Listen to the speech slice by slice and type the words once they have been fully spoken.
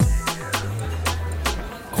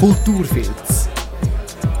Kulturfilz.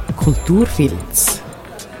 Kulturfilz.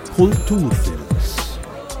 Kulturfilz.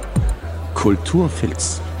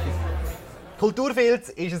 Kulturfilz. Kulturfilz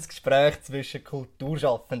ist ein Gespräch zwischen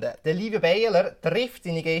Kulturschaffenden. Der liebe Bayerler trifft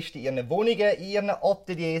seine Gäste in ihren Wohnungen, in ihren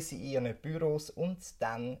Ateliers, in ihren Büros und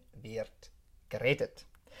dann wird geredet.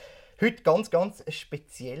 Heute ganz eine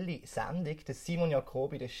spezielle Sendung. Der Simon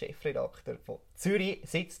Jacobi, der Chefredakteur von Zürich,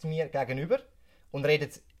 sitzt mir gegenüber und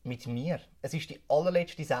redet mit mir. Es ist die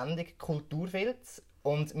allerletzte Sendung Kulturfilz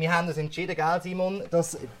und wir haben uns entschieden, gell, Simon,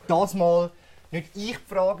 dass das mal nicht ich die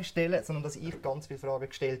Fragen stelle, sondern dass ich ganz viele Fragen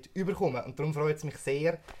gestellt bekomme. Und darum freut es mich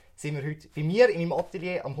sehr, sind wir heute bei mir in meinem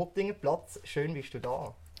Atelier am Hottingenplatz. Schön bist du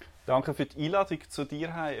da. Danke für die Einladung zu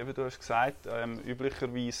dir heim. Eben, du hast gesagt,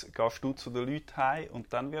 üblicherweise gehst du zu den Leuten heim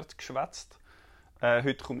und dann wird geschwätzt.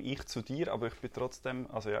 Heute komme ich zu dir, aber ich bin trotzdem,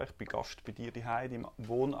 ich bin Gast bei dir daheim im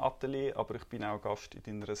Wohnatelier, aber ich bin auch Gast in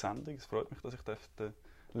deiner Sendung. Es freut mich, dass ich der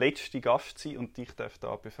letzte Gast sein und dich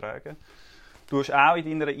da befragen. Du hast auch in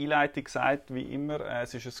deiner Einleitung gesagt, wie immer,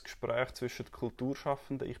 es ist ein Gespräch zwischen den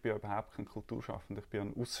Kulturschaffenden. Ich bin ja überhaupt kein Kulturschaffender, ich bin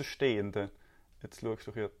ein Außenstehender. Jetzt schaust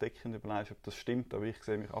du durch die Decke und überlegst, ob das stimmt, aber ich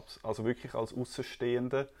sehe mich wirklich als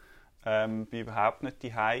Außenstehender. Bin überhaupt nicht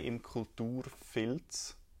daheim im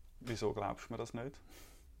Kulturfilz. Wieso glaubst du mir das nicht?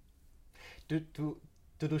 Du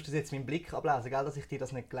tust das jetzt mit dem Blick ablesen, gell, dass ich dir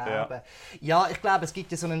das nicht glaube. Ja, ich glaube, es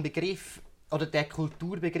gibt ja so einen Begriff, oder der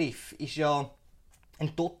Kulturbegriff ist ja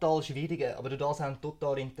ein total schwieriger, aber das auch ein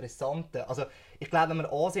total interessanter. Also ich glaube, wenn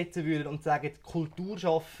wir ansetzen würden und sagen, Kultur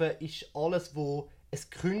schaffen ist alles, was ein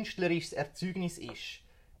künstlerisches Erzeugnis ist,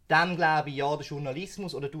 dann glaube ich, ja, der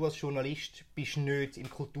Journalismus oder du als Journalist bist nicht im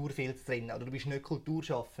Kulturfilz drin oder du bist nicht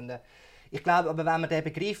Kulturschaffender. Ich glaube aber, wenn wir diesen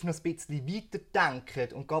Begriff noch ein bisschen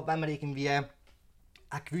weiterdenken und gerade wenn wir irgendwie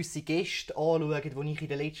auch gewisse Gäste anschauen, die ich in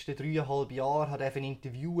den letzten 3,5 Jahren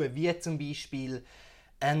interviewen durfte, wie zum Beispiel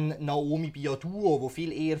ein Naomi Biaduo, der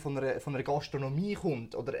viel eher von einer Gastronomie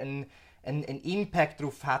kommt oder einen Impact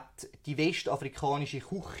darauf hat, die westafrikanische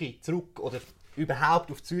Küche zurück oder überhaupt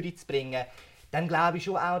auf Zürich zu bringen, dann glaube ich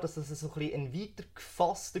schon auch, dass das so ein weiter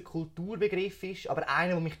gefasster Kulturbegriff ist, aber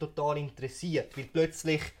einer, der mich total interessiert, weil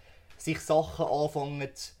plötzlich sich Sachen anfangen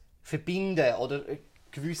zu verbinden oder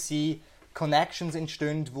gewisse Connections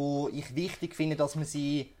entstehen, wo ich wichtig finde, dass man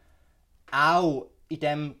sie auch in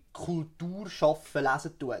diesem Kulturschaffen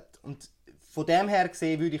lesen tut. Und von dem her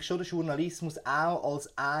gesehen würde ich schon den Journalismus auch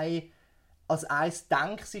als ein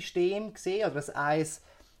Denksystem sehen oder als ein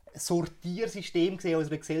Sortiersystem sehen in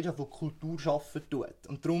unserer Gesellschaft, das Kultur schaffen tut.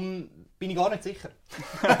 Und darum bin ich gar nicht sicher.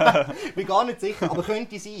 Aber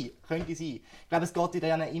könnte sein. Ich glaube, es geht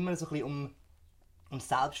dann immer so ein bisschen um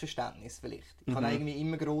Selbstverständnis vielleicht. Ich habe irgendwie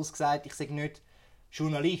immer gross gesagt, ich sage nicht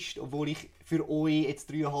Journalist, obwohl ich für euch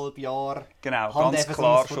jetzt 3,5 Jahre ganz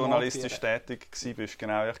klar journalistisch tätig warst.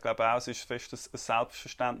 Genau. Ich glaube auch, es ist fest ein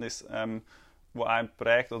Selbstverständnis, das einen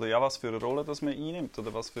prägt, oder ja, was für eine Rolle das man einnimmt,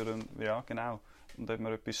 oder was für ein, ja genau. Und wenn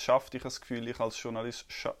man etwas schafft, ich habe das Gefühl, ich als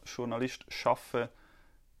Journalist schaffe,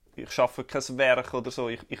 ich schaffe kein Werk oder so,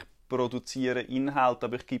 ich produziere Inhalt,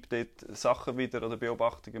 aber ich gebe dort Sachen wieder oder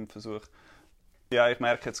Beobachtungen und versuche. Ja, ich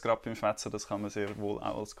merke jetzt gerade beim Schwätzen, das kann man sehr wohl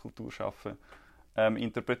auch als Kultur schaffen.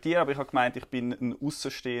 Interpretieren, aber ich habe gemeint, ich bin ein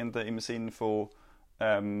Außenstehender im Sinne von,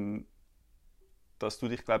 dass du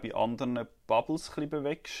dich, glaube ich, in anderen Bubbles ein bisschen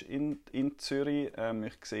bewegst in Zürich.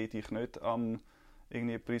 Ich sehe dich nicht am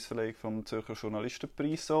irgendwie Preisverleihung vom Zürcher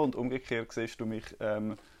Journalistenpreis so, und umgekehrt siehst du mich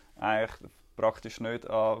eigentlich praktisch nicht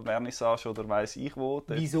an Vernissage oder weiss ich wo.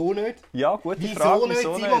 Wieso nicht? Ja, gute Frage.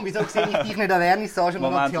 Wieso nicht, Simon? Wieso sehe ich dich nicht an Vernissage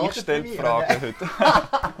oder an Theater? Ich stelle die Frage heute.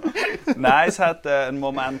 Nein, es hat einen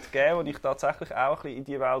Moment gegeben, wo ich tatsächlich auch ein bisschen in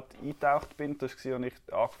die Welt eingetaucht bin. Das war, als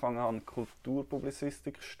ich angefangen habe,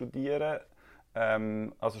 Kulturpublizistik zu studieren.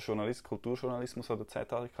 Also Kulturjournalismus oder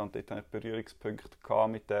ZH. Ich hatte dort Berührungspunkte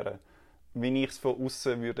mit der, wie ich es von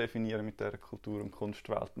außen definieren mit der Kultur- und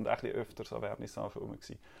Kunstwelt. Und auch ein bisschen öfters an Vernissage herum.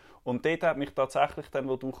 Und dort hat mich tatsächlich, dann,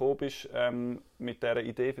 wo du gekommen bist, mit dieser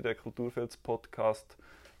Idee für den Kulturfilz-Podcast,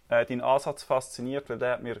 dein Ansatz fasziniert, weil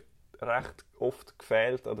der hat mir recht oft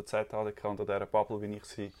gefehlt an der ZHDK und an dieser Bubble, wie ich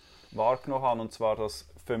sie wahrgenommen habe. Und zwar das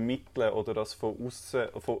Vermitteln oder das von außen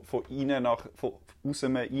nach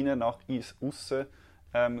außen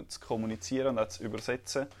zu kommunizieren und auch zu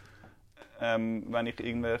übersetzen. Wenn ich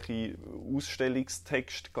irgendwelche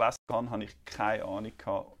Ausstellungstexte gelesen habe, habe ich keine Ahnung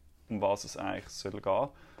gehabt, um was es eigentlich gehen soll.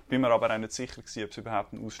 Bin mir aber auch nicht sicher gewesen, ob es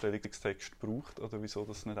überhaupt einen Ausstellungstext braucht oder wieso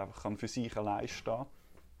das nicht einfach für sich allein stehen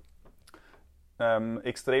kann.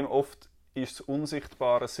 Extrem oft ist das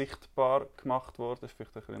Unsichtbare sichtbar gemacht worden. Das ist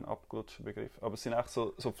vielleicht ein abgelutschter Begriff. Aber es sind auch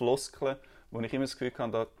so Floskeln, wo ich immer das Gefühl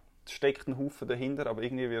habe, da steckt ein Haufen dahinter, aber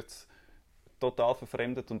irgendwie wird es total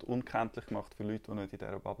verfremdet und unkenntlich gemacht für Leute, die nicht in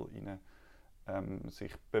dieser Bubble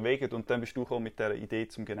sich bewegen. Und dann bist du mit dieser Idee,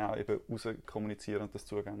 um genau eben raus kommunizieren und das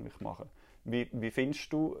zugänglich machen. Wie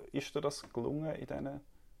findest du, ist dir das gelungen in diesen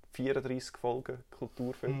 34 Folgen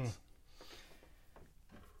Kulturfilz?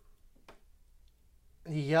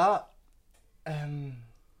 Ja,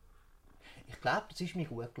 ich glaube, das ist mir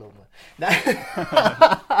gut gelungen. Nein.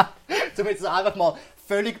 Um jetzt einfach mal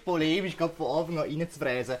völlig polemisch von Anfang an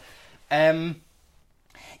reinzufräsen.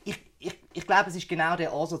 Ich glaube, es ist genau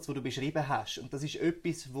der Ansatz, den du beschrieben hast. Und das ist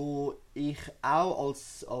etwas, wo ich auch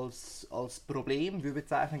als Problem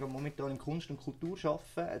bezeichnen würde, momentan in Kunst und Kultur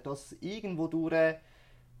arbeiten, dass irgendwo durch,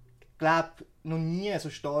 glaube noch nie so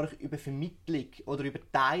stark über Vermittlung oder über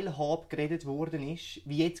Teilhabe geredet worden ist,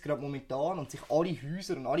 wie jetzt gerade momentan, und sich alle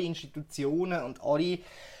Häuser und alle Institutionen und alle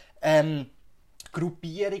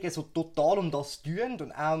Gruppierungen so total um das tun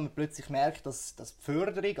und auch man plötzlich merkt, dass die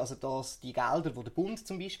Förderung, also dass die Gelder, die der Bund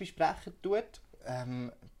zum Beispiel sprechen tut,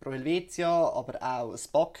 Pro Helvetia, aber auch das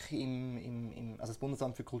BAK, also das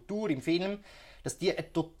Bundesamt für Kultur im Film, dass die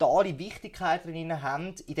eine totale Wichtigkeit drin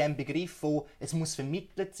haben, in dem Begriff von, es muss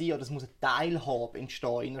vermittelt sein oder es muss eine Teilhabe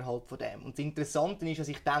entstehen innerhalb von dem. Und das Interessante ist,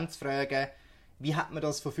 sich dann zu fragen, wie hat man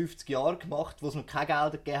das vor 50 Jahren gemacht, wo es noch keine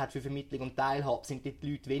Gelder gegeben hat für Vermittlung und Teilhabe? Sind die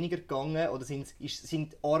Leute weniger gegangen oder sind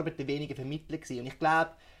Arbeiten weniger vermittelt gewesen? Und ich glaube,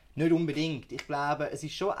 nicht unbedingt. Ich glaube, es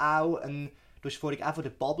ist schon auch du hast vorhin auch von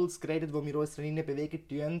den Bubbles geredet, wo wir uns drinnen bewegen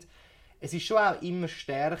tun. Es ist schon auch immer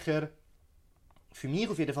stärker, für mich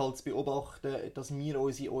auf jeden Fall zu beobachten, dass wir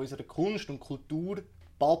uns in unserer Kunst- und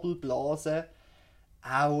Kultur-Bubble-Blase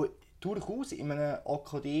auch durchaus in einem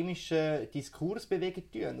akademischen Diskurs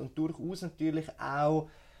bewegen tun und durchaus natürlich auch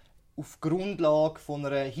auf Grundlage von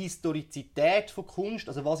einer Historizität von Kunst,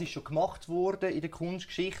 also was ist schon gemacht worden in der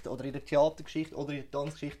Kunstgeschichte oder in der Theatergeschichte oder in der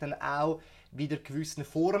Tanzgeschichte, dann auch wieder gewissen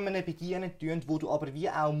Formen bedienen tun, wo du aber wie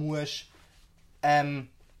auch musst ein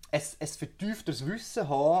vertiefteres Wissen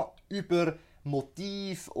haben über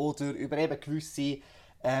Motiv oder über eben gewisse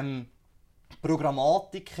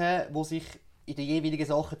Programmatiken, die sich in den jeweiligen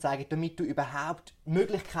Sachen zeigen, damit du überhaupt die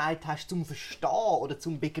Möglichkeit hast, zum Verstehen oder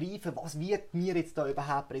zum Begreifen, was wird mir jetzt da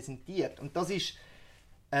überhaupt präsentiert. Und das ist,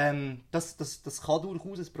 das kann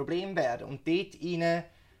durchaus ein Problem werden. Und dort rein,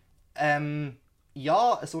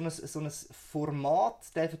 so ein Format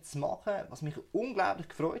zu machen, was mich unglaublich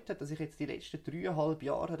gefreut hat, dass ich jetzt die letzten 3,5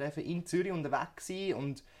 Jahre in Zürich unterwegs war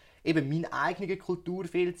und eben mein eigener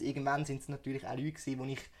Kulturfilz. Irgendwann sind es natürlich auch Leute gewesen,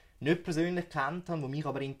 die ich nicht persönlich kennt habe, die mich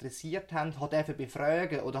aber interessiert haben, hat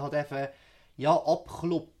befragen oder hat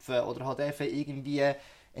abklopfen oder hat irgendwie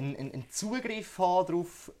einen Zugriff haben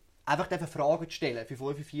darauf, einfach Fragen zu stellen für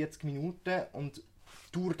 45 Minuten und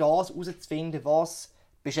durch das herauszufinden, was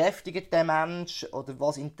beschäftigt der Mensch oder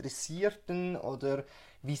was interessiert ihn oder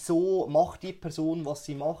wieso macht die Person, was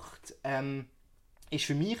sie macht, ist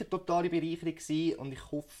für mich eine totale Bereicherung gewesen und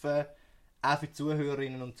ich hoffe auch für die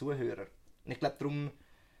Zuhörerinnen und Zuhörer. Und ich glaube darum,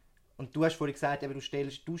 und du hast vorhin gesagt, du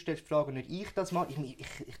stellst Fragen, nicht ich das mal.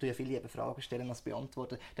 Ich tue ja viel lieber Fragen stellen als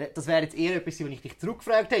beantworten. Das wäre jetzt eher etwas, wenn ich dich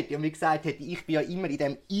zurückgefragt hätte und wie gesagt hätte, ich bin ja immer in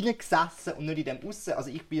dem reingesessen und nicht in dem aussen. Also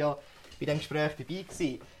ich bin ja bei dem Gespräch dabei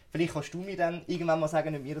gewesen. Vielleicht kannst du mir dann irgendwann mal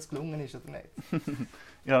sagen, ob mir das gelungen ist oder nicht.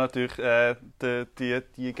 Ja, natürlich.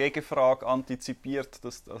 Die Gegenfrage antizipiert,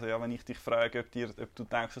 wenn ich dich frage, ob du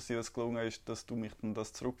denkst, dass dir das gelungen ist, dass du mich dann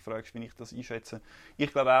das zurückfragst, wie ich das einschätze.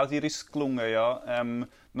 Ich glaube auch, dir ist es gelungen, ja.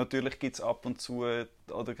 Natürlich gibt es ab und zu,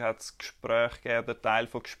 oder hat es Gespräche gegeben, einen Teil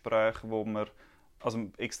von Gesprächen, wo wir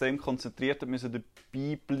extrem konzentriert müssen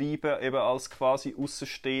dabei bleiben, eben als quasi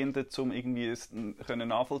Außenstehende, um irgendwie es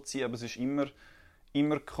nachvollziehen. Aber es ist immer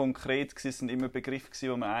konkret gewesen, es sind immer Begriffe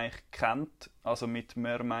gewesen, die man eigentlich kennt. Also mit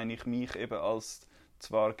mir meine ich mich eben als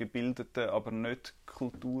zwar gebildete, aber nicht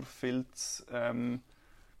Kulturfilz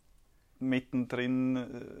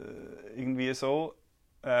mittendrin irgendwie so.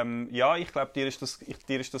 Ja, ich glaube, dir ist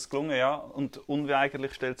das gelungen, ja. Und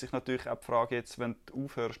unweigerlich stellt sich natürlich auch die Frage jetzt, wenn du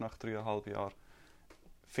aufhörst nach 3,5 Jahren,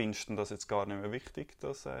 findest du das jetzt gar nicht mehr wichtig,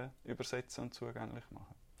 das übersetzen und zugänglich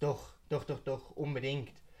machen? Doch,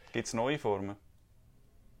 unbedingt. Gibt es neue Formen?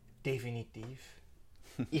 Definitiv.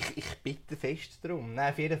 Ich bitte fest darum.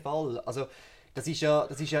 Nein, auf jeden Fall. Also, das ist ja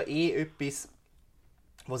etwas,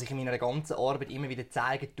 was sich in meiner ganzen Arbeit immer wieder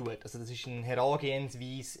zeigen tut. Also, das ist eine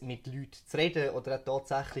Herangehensweise, mit Leuten zu reden oder auch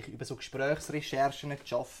tatsächlich über so Gesprächsrecherchen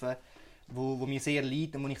zu arbeiten, wo mir sehr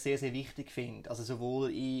liegt und die ich sehr, sehr wichtig finde. Also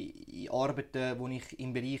sowohl in Arbeiten, die ich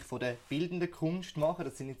im Bereich von der bildenden Kunst mache,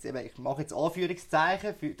 das sind jetzt eben, ich mache jetzt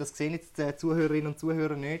Anführungszeichen, das sehen jetzt die Zuhörerinnen und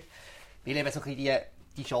Zuhörer nicht, weil eben so ein bisschen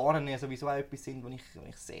die Genren ja sowieso auch etwas sind, wo ich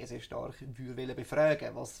sehr, sehr stark würde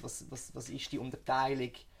befragen. Was ist die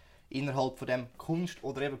Unterteilung innerhalb von dem Kunst-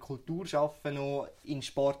 oder eben Kulturschaffen noch in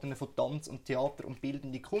Sparten von Tanz und Theater und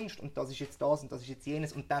bildende Kunst und das ist jetzt das und das ist jetzt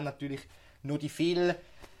jenes und dann natürlich noch die viel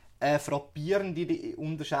frappierende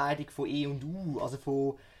Unterscheidung von E und U, also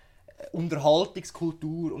von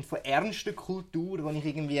Unterhaltungskultur und von ernster Kultur, wo ich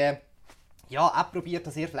irgendwie auch probiert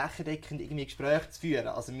habe, sehr flächendeckend irgendwie Gespräche zu führen.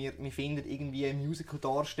 Also wir finden irgendwie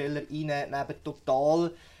Musical-DarstellerInnen neben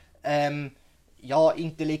total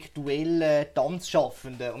intellektuellen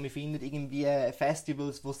Tanzschaffenden und wir finden irgendwie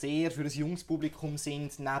Festivals, die sehr für ein junges Publikum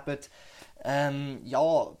sind, neben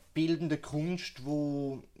bildender Kunst,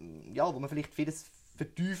 wo man vielleicht vieles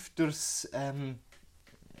vertiefteres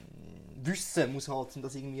Wissen muss haben, um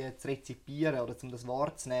das irgendwie zu rezipieren oder um das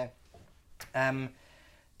wahrzunehmen.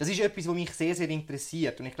 Das ist etwas, was mich sehr, sehr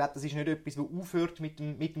interessiert und ich glaube, das ist nicht etwas, das aufhört mit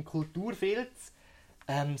dem Kulturfilz,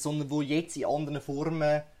 sondern wo jetzt in anderen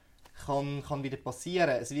Formen kann wieder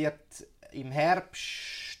passieren. Es wird im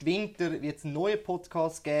Herbst, Winter wird es einen neuen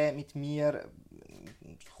Podcast geben mit mir,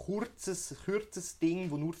 ein kurzes Ding,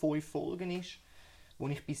 das nur 5 Folgen ist, wo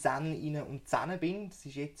ich bei Sen rein und Zen bin. Das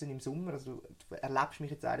ist jetzt im Sommer, also du erlebst mich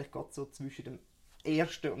jetzt eigentlich gerade so zwischen dem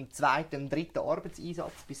ersten und zweiten und dritten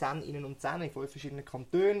Arbeitseinsatz bei Sen innen und Zen in 5 verschiedenen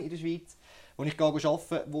Kantonen in der Schweiz, wo ich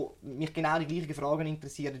arbeite, wo mich genau die gleichen Fragen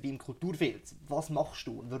interessieren wie im Kulturfeld. Was machst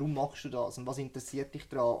du? Warum machst du das? Und was interessiert dich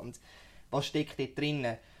daran? Und was steckt dort drin?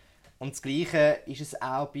 Und das Gleiche ist es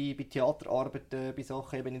auch bei Theaterarbeiten, bei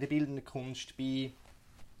Sachen eben in der bildenden Kunst, bei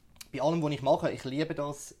allem, was ich mache. Ich liebe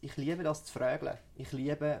das zu fragen. Ich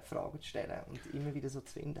liebe Fragen zu stellen und immer wieder so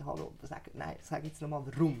zu finden, hallo, sag jetzt nochmal,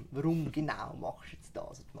 warum genau machst du jetzt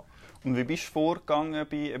das? Und wie bist du vorgegangen?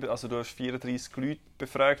 Also du hast 34 Leute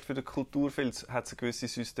befragt für den Kulturfilz. Hat es eine gewisse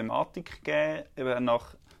Systematik gegeben? Eben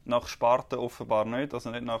nach Sparten offenbar nicht, also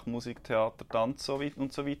nicht nach Musik, Theater, Tanz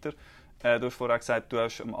und so weiter. Du hast vorher gesagt, du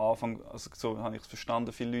hast am Anfang, also so habe ich es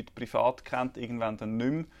verstanden, viele Leute privat kennt, irgendwann dann nicht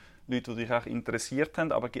mehr. Leute, die dich auch interessiert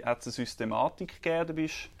haben, aber hat es eine Systematik gegeben, oder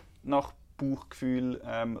bist du nach Bauchgefühl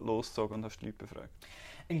losgezogen und hast die Leute befragt?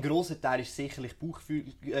 Ein grosser Teil war sicherlich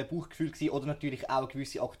Bauchgefühl gewesen, oder natürlich auch eine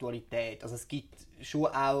gewisse Aktualität. Also es gibt schon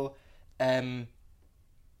auch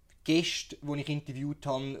Gäste, die ich interviewt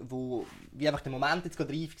habe, wo wie einfach der Moment jetzt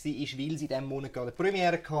gerade reif war, weil sie in diesem Monat gerade eine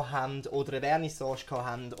Premiere hatten oder eine Vernissage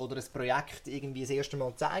hatten oder ein Projekt irgendwie das erste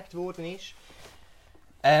Mal gezeigt worden ist.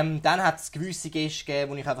 Dann hat es gewisse Gäste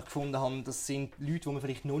gegeben, die ich einfach gefunden habe, das sind Leute, die man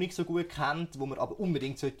vielleicht noch nicht so gut kennt, die man aber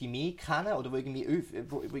unbedingt mehr kennen sollte oder die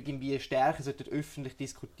irgendwie stärker öffentlich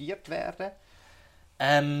diskutiert werden.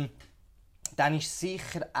 Dann war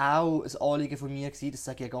sicher auch ein Anliegen von mir, das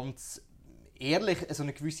sage ich ganz ehrlich, so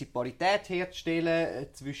eine gewisse Parität herzustellen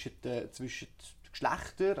zwischen den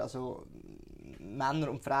Geschlechtern, also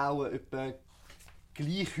Männer und Frauen etwa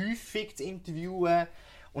gleich häufig zu interviewen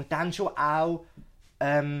und dann schon auch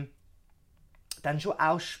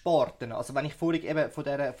Sparten. Also wenn ich vorhin eben von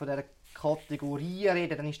dieser Kategorie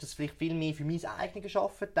rede, dann ist das vielleicht viel mehr für mein eigenes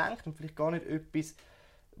Arbeiten gedacht und vielleicht gar nicht etwas,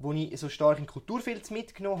 wo ich so stark in Kulturfilz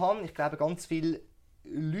mitgenommen habe. Ich glaube, ganz viele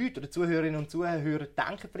Leute oder Zuhörerinnen und Zuhörer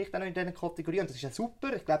denken vielleicht auch noch in diesen Kategorien. Und das ist ja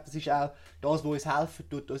super. Ich glaube, das ist auch das, was uns helfen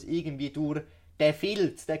tut, uns irgendwie durch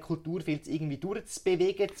den Kulturfilz irgendwie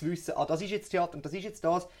durchzubewegen, zu wissen, das ist jetzt Theater und das ist jetzt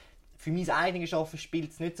das. Für mein eigenes Arbeiten spielt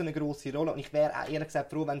es nicht so eine grosse Rolle. Und ich wäre auch ehrlich gesagt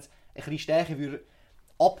froh, wenn es ein bisschen stärker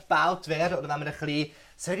abgebaut wäre oder wenn man ein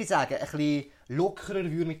bisschen lockerer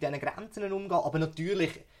würde mit diesen Grenzen umgehen. Aber natürlich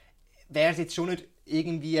wäre es jetzt schon nicht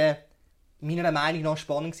irgendwie meiner Meinung nach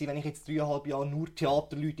spannend gewesen, wenn ich jetzt 3,5 Jahre nur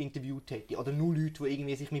Theaterleute interviewt hätte oder nur Leute, die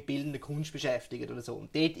irgendwie sich mit bildender Kunst beschäftigen oder so.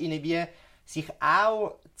 Und dort irgendwie sich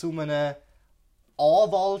auch zu einem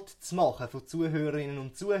Anwalt zu machen von Zuhörerinnen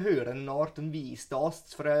und Zuhörern, in einer Art und Weise, das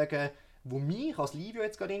zu fragen, was mich als Livio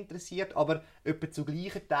jetzt gerade interessiert, aber etwa zu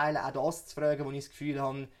gleichen Teilen auch das zu fragen, wo ich das Gefühl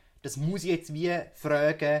habe, das muss ich jetzt wie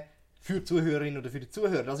fragen für die Zuhörerinnen oder für die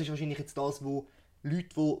Zuhörer. Das ist wahrscheinlich jetzt das, was Leute,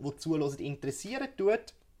 die zuhören, interessieren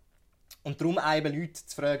tut. Und darum eben Leute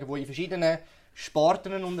zu fragen, die in verschiedenen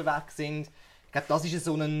Sparten unterwegs sind. Ich glaube, das ist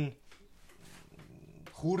so ein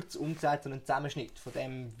kurz umgesagt, so ein Zusammenschnitt von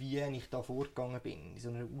dem, wie ich da vorgegangen bin, in so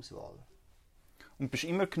einer Auswahl. Und bist du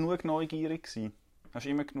immer genug neugierig gewesen? Hast du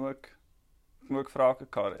immer genug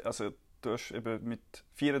Fragen gehabt? Also du hast eben mit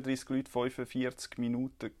 34 Leuten 45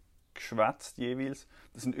 Minuten geschwätzt jeweils.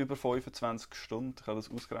 Das sind über 25 Stunden. Ich habe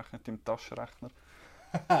das ausgerechnet im Taschenrechner.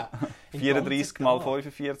 34 mal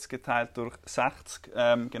 45 geteilt durch 60,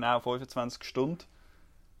 genau 25 Stunden.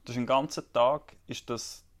 Das ist ein ganzer Tag.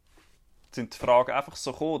 Sind die Fragen einfach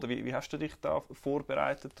so gekommen? Oder wie hast du dich da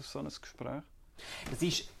vorbereitet auf so ein Gespräch? Das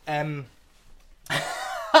ist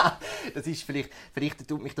Das ist vielleicht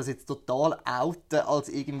tut mich das jetzt total outen als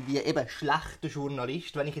irgendwie eben schlechter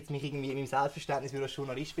Journalist, wenn ich jetzt mich irgendwie in meinem Selbstverständnis als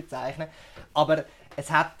Journalist bezeichne. Aber es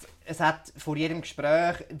hat vor jedem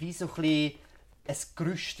Gespräch wie so ein bisschen ein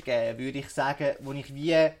Gerüst gegeben, würde ich sagen, wo ich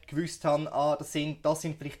wie gewusst habe, das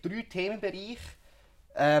sind vielleicht 3 Themenbereiche,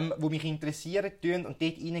 die mich interessieren tun. Und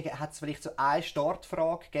dort hat es vielleicht so eine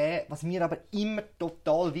Startfrage gegeben. Was mir aber immer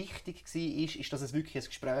total wichtig war, ist, dass es wirklich ein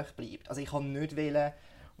Gespräch bleibt. Also ich kann nicht wählen,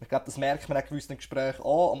 und ich glaube, das merkt man auch gewissen Gesprächen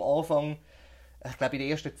an. Am Anfang, ich glaube in den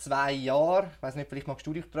ersten 2 Jahren, ich weiss nicht, vielleicht magst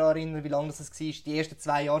du dich daran erinnern, wie lange das war, die ersten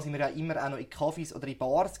 2 Jahre waren wir ja immer auch noch in Cafés oder in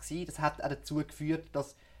Bars gewesen. Das hat auch dazu geführt,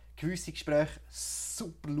 dass gewisse Gespräche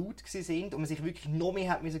super laut waren und man sich wirklich noch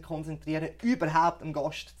mehr hat müssen konzentrieren, überhaupt dem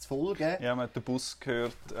Gast zu folgen. Ja, man hat den Bus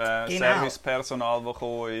gehört, Genau. Servicepersonal, das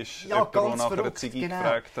gekommen ist, Ja, jemand, der ganz nachher eine verrückt, Ziege genau.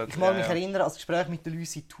 gefragt hat. Ich mag mich erinnern an das Gespräch mit der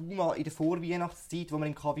Lucy Thuma in der Vorweihnachtszeit, wo wir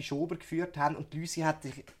im Café Schober geführt haben, und Lucy hat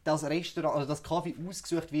sich das Restaurant, also das Café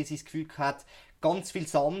ausgesucht, wie sie das Gefühl hat, ganz viel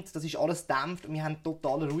Sand, das ist alles dämpft und wir haben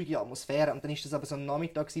total ruhige Atmosphäre. Und dann ist das aber so ein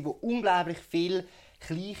Nachmittag gewesen, wo unglaublich viel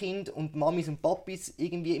Kleinkind und Mamis und Papis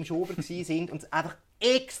irgendwie im Schober sind und es einfach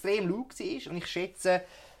extrem laut war. Und ich schätze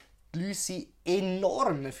die Lucy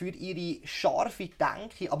enorm für ihre scharfe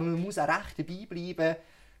Denke, aber man muss auch recht dabei bleiben,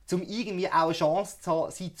 um irgendwie auch eine Chance zu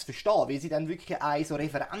haben, sie zu verstehen, weil sie dann wirklich auch so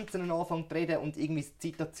Referenzen anfangen zu reden und irgendwie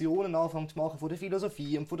Zitationen anfangen zu machen von der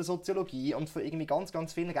Philosophie und von der Soziologie und von irgendwie ganz,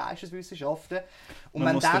 ganz vielen Geisteswissenschaften. Und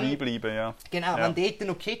man muss dann, dabei bleiben, ja. Genau, ja. wenn du dort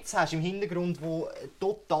noch Kids hast im Hintergrund, die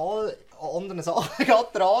total an anderen Sachen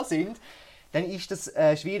dran sind, dann ist das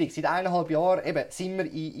schwierig. Seit 1,5 Jahren eben, sind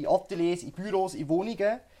wir in Ateliers, in Büros, in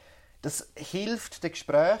Wohnungen. Das hilft dem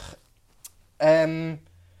Gespräch.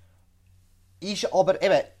 Ist aber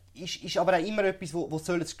auch immer etwas, wo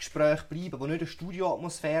soll das Gespräch bleiben, wo nicht eine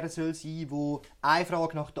Studioatmosphäre soll sein, wo eine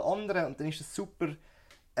Frage nach der anderen, und dann ist das super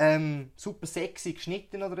sexy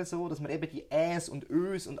geschnitten oder so, dass man eben die Äs und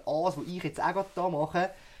Ös und As, die ich jetzt auch gerade da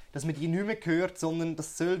mache, dass man die nicht mehr hört, sondern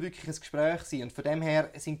das soll wirklich ein Gespräch sein. Und von dem her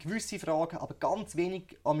sind gewisse Fragen aber ganz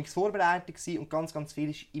wenig an mich vorbereitet gewesen und ganz, ganz viel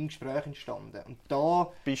ist im Gespräch entstanden. Und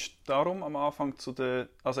da bist du darum am Anfang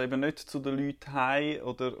also eben nicht zu den Leuten heim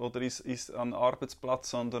oder an den Arbeitsplatz,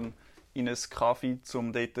 sondern in ein Café,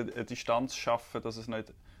 um dort eine Distanz zu schaffen, dass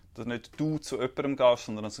nicht du zu jemandem gehst,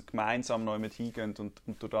 sondern dass ihr gemeinsam noch jemand hingeht und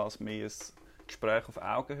du das mehr ein Gespräch auf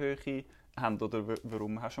Augenhöhe habt? Oder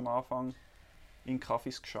warum hast du am Anfang in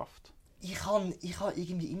Cafés geschafft? Ich habe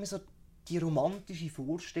irgendwie immer so die romantische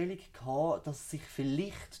Vorstellung gehabt, dass sich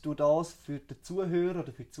vielleicht durch das für den Zuhörer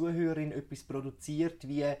oder für die Zuhörerin etwas produziert,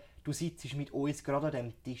 wie du sitzt mit uns gerade an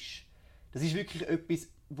diesem Tisch. Das ist wirklich etwas,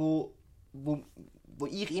 wo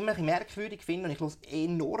ich immer ein merkwürdig finde, und ich höre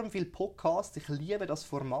enorm viele Podcasts, ich liebe das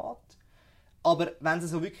Format. Aber wenn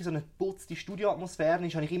es so wirklich so eine putzte Studioatmosphäre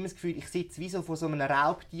ist, habe ich immer das Gefühl, ich sitze wie so vor so einem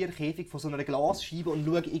Raubtierkäfig, vor so einer Glasscheibe und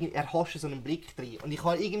schaue, erhasche so einen Blick rein. Und ich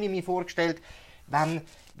habe irgendwie mir vorgestellt, wenn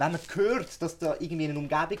man hört, dass da irgendwie eine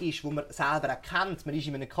Umgebung ist, wo man selber auch kennt, man ist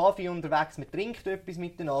in einem Kaffee unterwegs, man trinkt etwas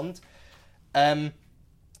miteinander,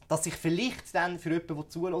 dass sich vielleicht dann für jemanden, der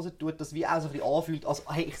zuhört, tut, das wie auch so ein bisschen anfühlt, als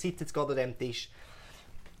hey, ich sitze jetzt gerade an diesem Tisch.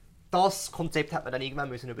 Das Konzept hat man dann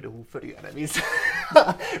irgendwann über den Haufen rühren, weil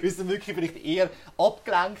es dann wirklich vielleicht eher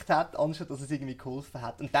abgelenkt hat, anstatt dass es irgendwie geholfen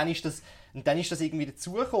hat. Und dann ist das irgendwie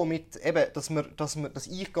dazugekommen, mit eben, dass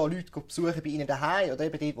ich Leute besuche bei ihnen daheim oder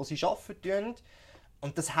eben dort, wo sie arbeiten.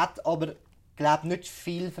 Und das hat aber, glaube ich, nicht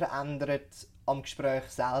viel verändert am Gespräch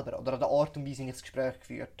selber oder an der Art und Weise, wie ich das Gespräch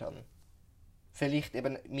geführt habe. Vielleicht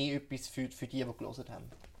eben mehr etwas für die gelesen haben.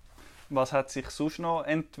 Was hat sich sonst noch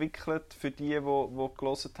entwickelt für die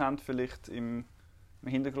gelesen haben? Vielleicht im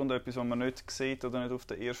Hintergrund etwas, was man nicht sieht oder nicht auf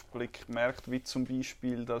den ersten Blick merkt, wie zum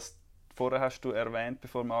Beispiel, dass vorher hast du erwähnt,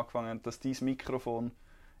 bevor wir angefangen haben, dass dein Mikrofon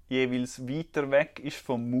jeweils weiter weg ist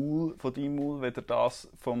von deinem Maul, weder das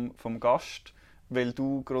vom Gast, weil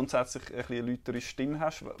du grundsätzlich eine lautere Stimme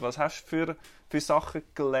hast. Was hast du für Sachen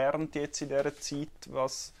gelernt jetzt in dieser Zeit,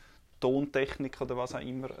 was Tontechnik oder was auch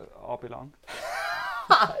immer anbelangt?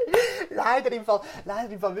 Leider im Fall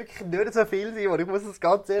wirklich nicht so viel, Simon. Ich muss es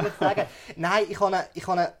ganz ehrlich sagen. Nein, ich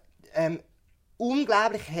habe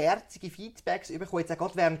unglaublich herzige Feedbacks bekommen, jetzt auch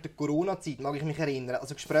gerade während der Corona-Zeit, mag ich mich erinnern.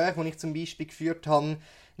 Also Gespräche, die ich zum Beispiel geführt habe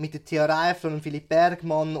mit der Thea Reifler und Philipp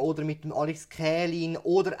Bergmann oder mit dem Alex Kählin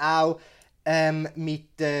oder auch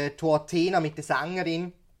mit der Toatena, mit der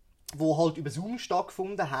Sängerin, die halt über Zoom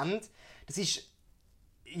stattgefunden haben. Das ist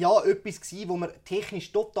ja etwas gsi, wo man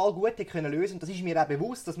technisch total gut lösen können. Und das ist mir auch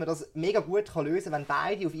bewusst, dass man das mega gut lösen kann. Wenn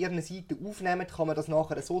beide auf ihrer Seite aufnehmen, kann man das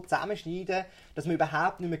nachher so zusammenschneiden, dass man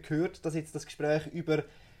überhaupt nicht mehr hört, dass jetzt das Gespräch über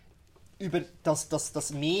über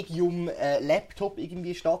das Medium Laptop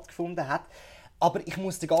irgendwie stattgefunden hat. Aber ich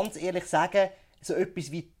muss dir ganz ehrlich sagen, so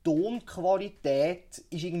etwas wie Tonqualität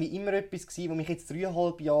ist irgendwie immer etwas gewesen, was mich jetzt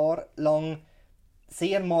 3,5 Jahre lang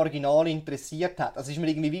sehr marginal interessiert hat. Also es ist mir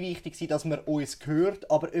irgendwie wichtig, dass man uns hört,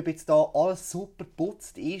 aber ob jetzt da alles super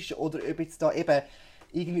geputzt ist oder ob jetzt da eben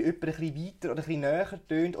irgendwie jemand ein bisschen weiter oder ein bisschen näher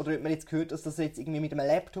tönt oder ob man jetzt hört, dass das jetzt irgendwie mit einem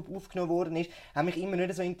Laptop aufgenommen worden ist, hat mich immer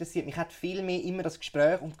nicht so interessiert. Mich hat viel mehr immer das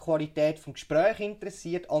Gespräch und die Qualität des Gesprächs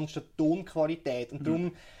interessiert, anstatt die Tonqualität. Und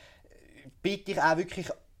darum bitte ich auch wirklich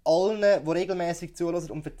allen, die regelmäßig zuhören,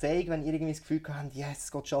 um Verzeihung, wenn ihr irgendwie das Gefühl habt,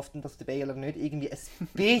 yes, Gott schafft denn das der Baylor nicht, irgendwie ein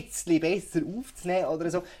bisschen besser aufzunehmen oder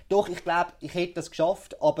so. Doch, ich glaube, ich hätte das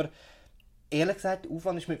geschafft, aber ehrlich gesagt, der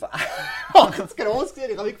Aufwand ist mir einfach zu gross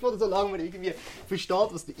gewesen. Ich habe gefunden, solange man irgendwie versteht,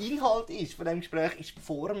 was der Inhalt ist von diesem Gespräch, ist die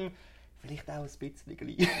Form vielleicht auch ein bisschen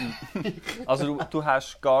gleich. Also du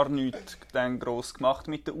hast gar nichts dann gross gemacht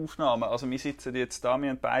mit den Aufnahmen. Also wir sitzen jetzt da, wir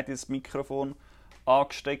haben beide das Mikrofon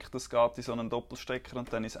angesteckt, das geht in so einen Doppelstecker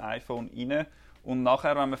und dann ins iPhone rein. Und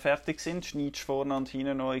nachher, wenn wir fertig sind, schneidest du vorne und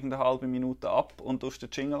hinten noch eine halbe Minute ab und tust den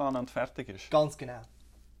Jingle an und fertig ist. Ganz genau.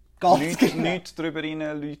 Nichts drüber rein,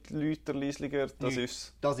 lauter, leislicher, das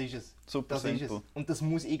ist es. Super das simpel. Ist es. Und das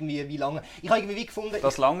muss irgendwie wie lange... Ich habe irgendwie gefunden...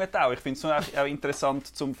 Das langt auch. Ich finde es auch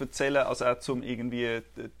interessant zum Erzählen, also auch zum irgendwie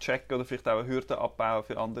checken oder vielleicht auch eine Hürde abbauen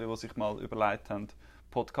für andere, die sich mal überlegt haben,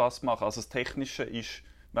 Podcast machen. Also das Technische ist,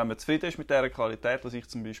 wenn man zufrieden ist mit dieser Qualität, was ich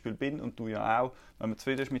zum Beispiel bin und du ja auch, wenn man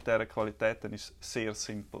zufrieden ist mit dieser Qualität, dann ist es sehr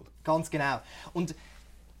simpel. Ganz genau. Und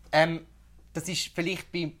das ist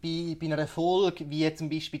vielleicht bei einer Folge, wie zum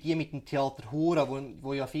Beispiel die mit dem Theater Hora,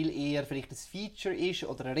 wo ja viel eher vielleicht ein Feature ist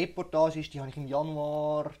oder eine Reportage ist, die habe ich im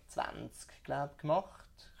Januar 20, glaube ich, gemacht.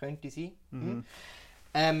 Könnte sein. Mhm.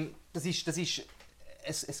 Das ist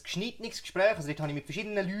ein geschnittenes Gespräch. Also dort habe ich mit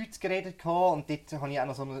verschiedenen Leuten geredet und dort habe ich auch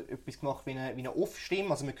noch so etwas gemacht wie eine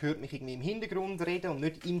Off-Stimme. Also man hört mich irgendwie im Hintergrund reden und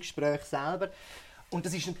nicht im Gespräch selber. Und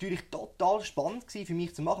das ist natürlich total spannend für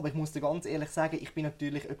mich zu machen, aber ich muss dir ganz ehrlich sagen, ich bin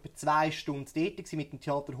natürlich etwa 2 Stunden tätig mit dem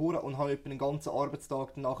Theater Hora und habe etwa einen ganzen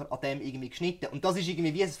Arbeitstag dann nachher an dem irgendwie geschnitten. Und das ist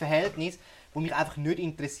irgendwie wie ein Verhältnis, das mich einfach nicht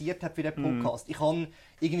interessiert hat für den Podcast. Ich habe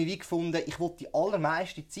irgendwie gefunden, ich wollte die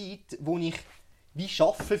allermeiste Zeit, die ich wie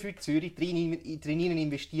arbeite für Zürich, drin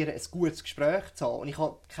investieren, ein gutes Gespräch zu haben. Und ich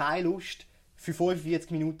habe keine Lust, für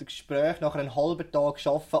 45 Minuten Gespräch nachher einen halben Tag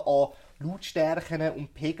arbeiten an Lautstärken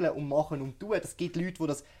und Pegeln und Machen und Tun. Es gibt Leute, die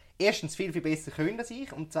das erstens viel besser können als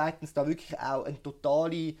ich und zweitens da wirklich auch eine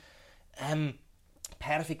totale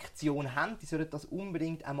Perfektion haben. Die sollten das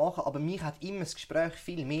unbedingt auch machen. Aber mich hat immer das Gespräch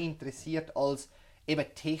viel mehr interessiert als eben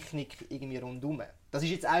Technik irgendwie rundherum. Das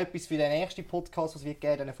ist jetzt auch etwas für den nächsten Podcast, was wir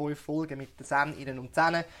gerne in 5 Folgen mit den Sen und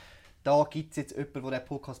Zähnen. Da gibt es jetzt jemanden, der den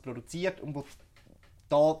Podcast produziert und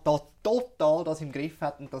da total das im Griff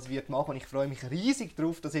hat und das wird machen. Und ich freue mich riesig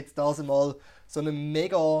darauf, dass jetzt das einmal so eine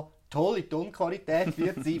mega tolle Tonqualität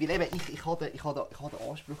wird sein. Weil eben, ich habe den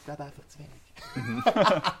Anspruch, glaube ich, einfach zu wenig.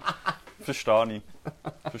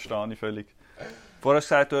 Verstehe ich völlig. Vorher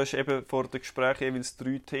hast du gesagt, du hast eben vor dem Gespräch jeweils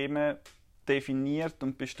 3 Themen definiert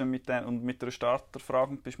und bist dann mit einer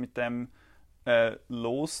Starterfrage und bist mit dem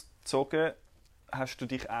losgezogen. Hast du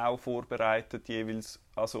dich auch vorbereitet, jeweils,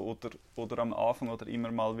 also oder am Anfang oder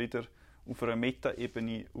immer mal wieder auf einer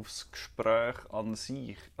Metaebene aufs Gespräch an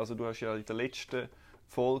sich? Also du hast ja in der letzten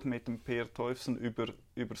Folge mit dem Peer Teufsen über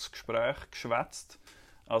das Gespräch geschwätzt,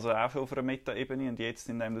 also auch schon auf einer Metaebene und jetzt,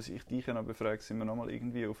 indem ich dich noch befrage, sind wir nochmal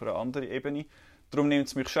irgendwie auf einer anderen Ebene. Darum nimmt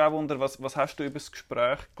es mich schon Wunder, was hast du über das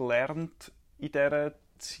Gespräch gelernt in dieser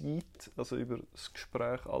Zeit, also über das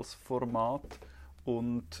Gespräch als Format?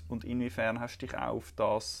 Und inwiefern hast du dich auch auf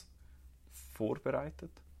das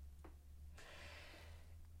vorbereitet?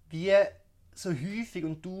 Wie so häufig,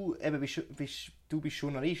 und du bist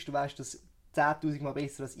Journalist, du weißt das 10'000 Mal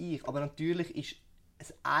besser als ich, aber natürlich ist ein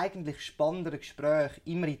eigentlich spannenderes Gespräch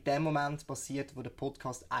immer in dem Moment passiert, wo der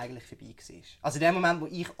Podcast eigentlich vorbei war. Also in dem Moment, wo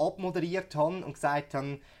ich abmoderiert habe und gesagt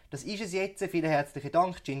habe, das ist es jetzt, vielen herzlichen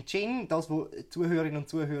Dank, Chin Chin, das, was Zuhörerinnen und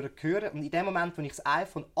Zuhörer hören. Und in dem Moment, wo ich das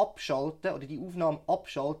iPhone abschalte oder die Aufnahme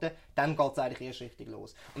abschalte, dann geht es eigentlich erst richtig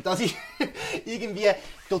los. Und das ist irgendwie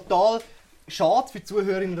total schade für die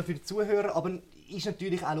Zuhörerinnen oder für die Zuhörer, aber ist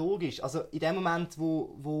natürlich auch logisch. Also in dem Moment,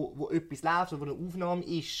 wo etwas läuft oder wo eine Aufnahme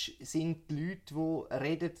ist, sind die Leute, die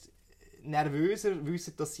reden, nervöser,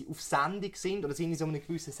 wissen, dass sie auf Sendung sind oder sind in so einem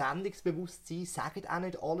gewissen Sendungsbewusstsein, sagen auch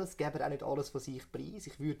nicht alles, geben auch nicht alles von sich preis.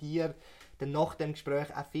 Ich würde dir dann nach dem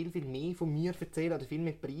Gespräch auch viel mehr von mir erzählen oder viel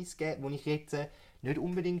mehr Preis geben, wo ich jetzt nicht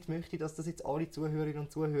unbedingt möchte, dass das jetzt alle Zuhörerinnen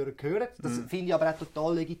und Zuhörer hören. Das finde ich aber auch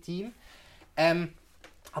total legitim.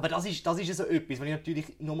 Aber das ist so etwas, wenn ich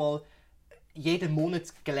natürlich nochmal jeden Monat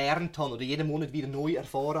gelernt habe oder jeden Monat wieder neu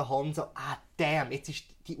erfahren habe, so, damn, jetzt ist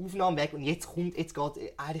die Aufnahme weg und jetzt geht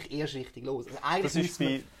es eigentlich erst richtig los. Also das ist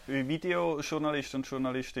bei Videojournalisten und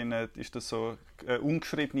Journalistinnen ist das so eine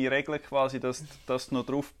ungeschriebene Regel quasi, dass du noch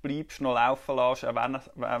drauf bleibst, noch laufen lässt, auch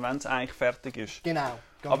wenn es eigentlich fertig ist. Genau.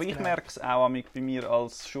 Aber ich merke es auch bei mir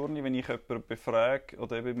als Journalist, wenn ich jemanden befrage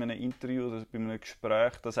oder eben bei einem Interview oder bei einem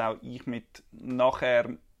Gespräch, dass auch ich nachher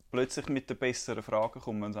plötzlich mit den besseren Fragen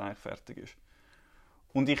komme, wenn es eigentlich fertig ist.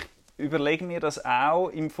 Und ich überlege mir das auch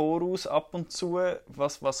im Voraus ab und zu,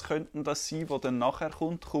 was könnte das sein, was dann nachher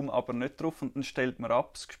kommt, komme aber nicht drauf und dann stellt man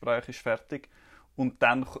ab, das Gespräch ist fertig und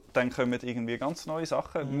dann kommen irgendwie ganz neue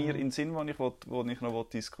Sachen mir in den Sinn, die ich noch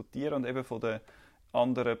diskutieren will und eben von der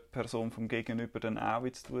anderen Person vom Gegenüber dann auch,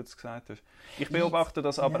 wie du jetzt gesagt hast. Ich beobachte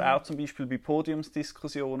das aber auch zum Beispiel bei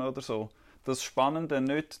Podiumsdiskussionen oder so, dass das Spannende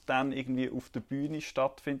nicht dann irgendwie auf der Bühne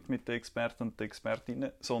stattfindet mit den Experten und den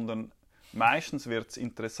Expertinnen, sondern meistens wird es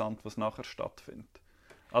interessant, was nachher stattfindet.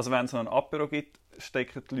 Also wenn es noch ein Apero gibt,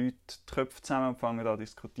 stecken die Leute die Köpfe zusammen und fangen an zu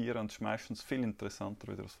diskutieren und es ist meistens viel interessanter,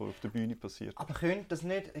 als was auf der Bühne passiert. Aber könnte das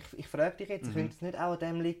nicht, ich frage dich jetzt, könnte das nicht auch an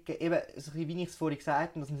dem liegen, eben, so wie ich es vorhin gesagt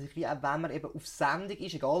habe, dass man sich wie auch, wenn man eben auf Sendung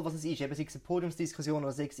ist, egal was es ist, eben sei es eine Podiumsdiskussion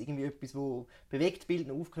oder sei es irgendwie etwas, wo Bewegtbild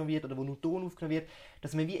noch aufgenommen wird oder wo nur Ton aufgenommen wird,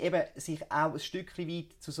 dass man wie eben sich auch ein Stückchen weit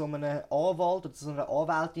zu so einem Anwalt oder zu so einer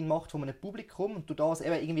Anwältin macht von einem Publikum und du das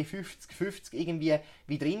eben irgendwie 50-50 irgendwie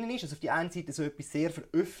wie drinnen ist, also auf die einen Seite so etwas sehr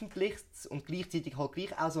Veröffentlichtes und gleichzeitig halt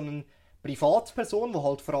gleich auch so eine Privatperson, die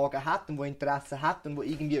halt Fragen hat und die Interesse hat und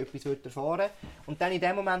die irgendwie etwas erfahren will. Und dann in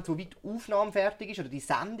dem Moment, wo die Aufnahme fertig ist oder die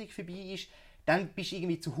Sendung vorbei ist, dann bist du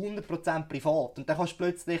irgendwie zu 100% privat. Und dann kannst du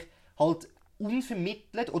plötzlich halt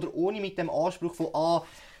unvermittelt oder ohne mit dem Anspruch von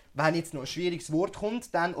wenn jetzt noch ein schwieriges Wort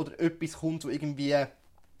kommt dann, oder etwas kommt, wo irgendwie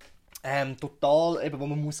total, eben, wo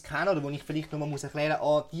man muss kennen oder wo ich vielleicht noch mal muss erklären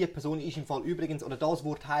muss, die Person ist im Fall übrigens, oder das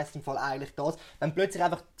Wort heisst im Fall eigentlich das. Wenn plötzlich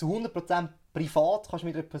einfach zu 100% privat kannst du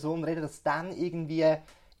mit einer Person reden, dass dann irgendwie,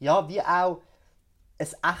 ja, wie auch ein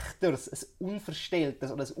echteres, ein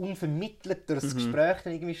unverstelltes oder ein unvermittelteres Gespräch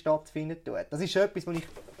dann irgendwie stattfindet. Das ist etwas, was ich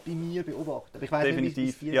bei mir beobachte. Aber ich weiss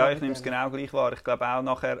definitiv. Nicht, ja, ich nehme es genau gleich wahr. Ich glaube auch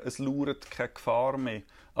nachher, es lauert keine Gefahr mehr.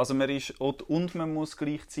 Also man muss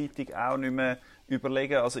gleichzeitig auch nicht mehr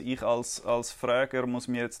überlegen, also ich als Frager muss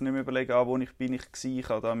mir jetzt nicht mehr überlegen, wo ich war. Ich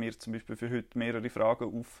habe da mir zum Beispiel für heute mehrere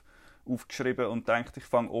Fragen aufgeschrieben und denke, ich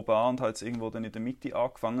fange oben an und habe jetzt irgendwo dann in der Mitte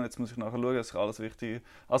angefangen. Jetzt muss ich nachher schauen, dass ich alles Wichtige...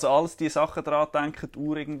 Also alles die Sachen daran denken, die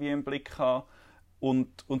Uhr irgendwie im Blick haben.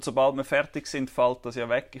 Und sobald wir fertig sind, fällt das ja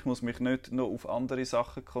weg. Ich muss mich nicht noch auf andere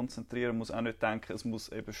Sachen konzentrieren, muss auch nicht denken, es muss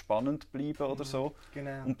eben spannend bleiben oder so.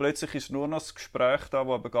 Genau. Und plötzlich ist nur noch das Gespräch da,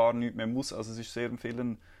 wo aber gar nichts mehr muss. Also es ist sehr viel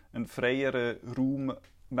ein freierer Raum,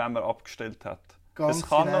 wenn man abgestellt hat. Ganz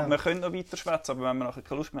genau. Wir können noch weiter schwätzen, aber wenn wir nachher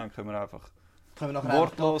keine Lust mehr haben, können wir einfach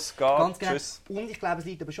wortlos gehen. Ganz genau. Tschüss. Und ich glaube, es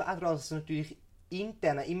liegt aber schon auch daran, dass du natürlich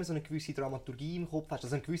intern immer so eine gewisse Dramaturgie im Kopf hast,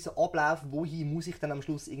 also einen gewissen Ablauf, wohin muss ich dann am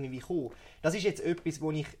Schluss irgendwie kommen. Das ist jetzt etwas,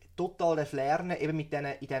 wo ich total lernen eben mit in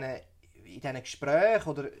diesen Gesprächen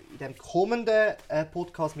oder in dem kommenden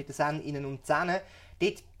Podcast mit den Seninnen und Senen.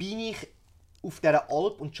 Dort bin ich auf dieser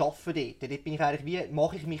Alp und arbeite dort. Dort bin ich eigentlich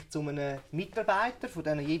mache ich mich zu einem Mitarbeiter von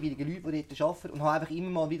den jeweiligen Leuten, die dort arbeiten und habe einfach immer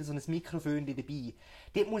mal wieder so ein Mikrofon dabei.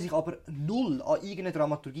 Dort muss ich aber null an irgendeine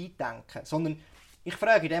Dramaturgie denken, sondern ich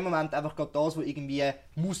frage in dem Moment einfach gerade das, was irgendwie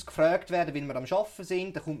muss gefragt werden, wenn wir am Arbeiten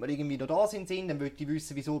sind. Dann kommt mir irgendwie noch das in den Sinn. Dann möchte ich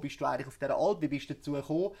wissen, wieso bist du eigentlich auf dieser Alp, wie bist du dazu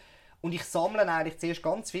gekommen. Und ich sammle eigentlich zuerst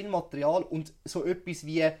ganz viel Material und so etwas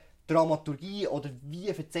wie Dramaturgie oder wie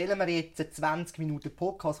erzählen wir jetzt 20 Minuten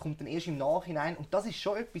Podcast, kommt dann erst im Nachhinein. Und das ist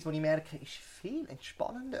schon etwas, was ich merke, ist viel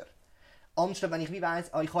entspannender. Anstatt wenn ich wie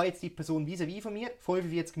weiss, ich habe jetzt die Person vis-à-vis von mir,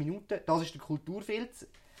 45 Minuten, das ist der Kulturfilz.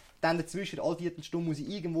 Dann dazwischen, alle Viertelstunde, muss ich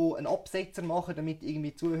irgendwo einen Absetzer machen, damit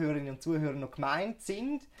irgendwie Zuhörerinnen und Zuhörer noch gemeint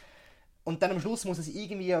sind. Und dann am Schluss muss es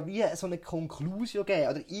irgendwie wie so eine Konklusion geben.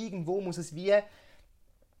 Oder irgendwo muss es wie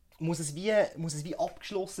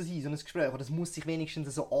abgeschlossen sein, so ein Gespräch. Oder es muss sich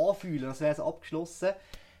wenigstens so anfühlen, als wäre es abgeschlossen.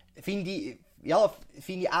 Finde ich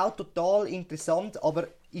auch total interessant, aber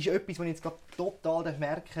ist etwas, was ich jetzt gerade total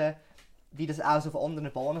merke, wie das auch so auf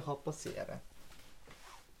anderen Bahnen passieren kann.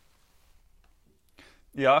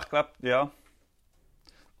 Ja, ich glaube, ja.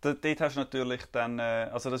 Dort hast du natürlich dann,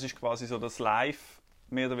 also das ist quasi so das Live,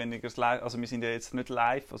 mehr oder weniger das Live, also wir sind ja jetzt nicht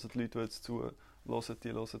live, also die Leute, die jetzt zuhören,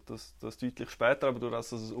 die hören das deutlich später, aber durch das,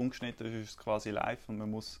 dass es ungeschnitten ist, ist es quasi live und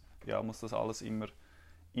man muss das alles immer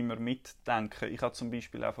mitdenken. Ich habe zum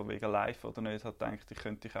Beispiel auch von wegen live oder nicht, gedacht, ich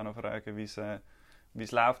könnte dich auch noch fragen, wie wie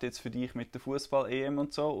es läuft jetzt für dich mit der Fußball-EM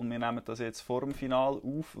und so. Und wir nehmen das jetzt vor dem Finale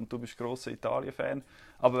auf und du bist grosser Italien-Fan.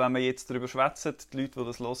 Aber wenn wir jetzt darüber schwätzen, die Leute, die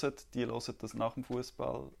das hören, die hören das nach dem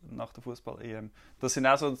Fußball, nach der Fußball-EM. Das sind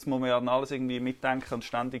auch so, das muss man ja an alles irgendwie mitdenken und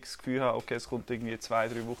ständig das Gefühl haben, okay, es kommt irgendwie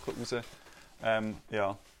 2-3 Wochen raus.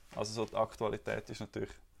 Ja, also so die Aktualität ist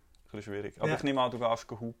natürlich ein bisschen schwierig. Aber ich nehme an, du gehst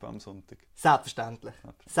hupen am Sonntag. Selbstverständlich.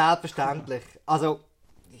 Selbstverständlich. Also,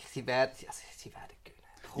 sie werden gewinnen.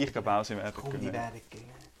 Ich glaube auch, sie werden gewinnen. Die werden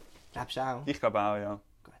gewinnen. Glaubst du auch? Ich glaube auch, ja.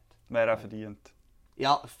 Gut. Wäre auch verdient.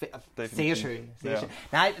 Ja, sehr schön. Sehr schön.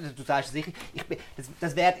 Nein, du sagst es sicher.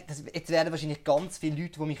 Jetzt werden wahrscheinlich ganz viele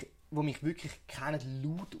Leute, die mich wirklich kennen,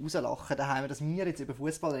 laut rauslachen daheim, dass wir jetzt über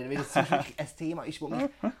Fußball reden, weil das wirklich ein Thema ist, wo mich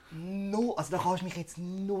also da kannst du mich jetzt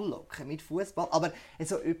null locken mit Fußball, aber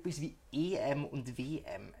so etwas wie EM und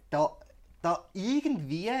WM, da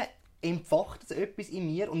irgendwie entfacht es etwas in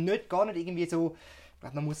mir und gar nicht irgendwie so.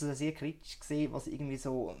 Man muss es sehr kritisch sehen, was irgendwie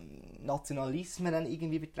so Nationalismen dann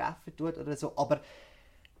irgendwie betreffen tut oder so. Aber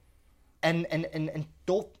eine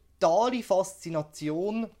totale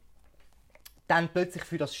Faszination dann plötzlich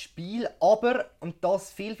für das Spiel, aber, und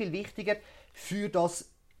das viel, viel wichtiger, für das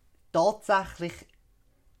tatsächlich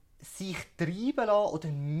sich treiben lassen oder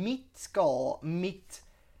mitgehen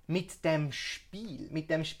mit dem Spiel, mit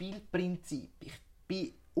dem Spielprinzip. Ich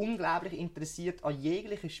bin unglaublich interessiert an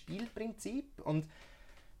jeglichen Spielprinzip und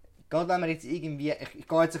gerade wenn wir jetzt irgendwie, ich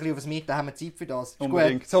gehe jetzt ein bisschen aufs Mit, da haben wir Zeit für das. Ist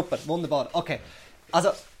unbedingt. Gut, super, wunderbar. Okay,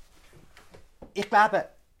 also ich glaube,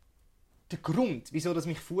 der Grund, wieso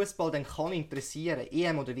mich Fußball dann kann interessieren,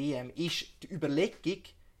 EM oder WM, ist die Überlegung,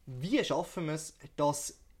 wie schaffen wir es,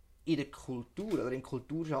 dass in der Kultur oder im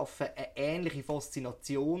Kulturschaffen eine ähnliche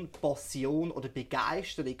Faszination, Passion oder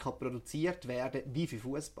Begeisterung kann produziert werden wie für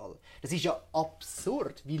Fußball. Das ist ja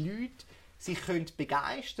absurd, wie Leute sich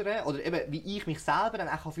begeistern können oder eben wie ich mich selber dann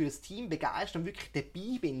auch für ein Team begeistern und wirklich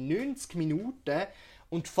dabei bin, 90 Minuten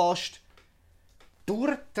und fast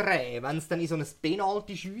durchdrehen, wenn es dann in so ein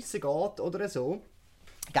Penalty-Schiessen geht oder so.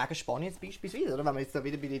 Gegen Spanien jetzt beispielsweise, oder wenn wir jetzt da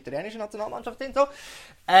wieder bei der italienischen Nationalmannschaft sind, so.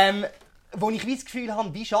 Wo ich das Gefühl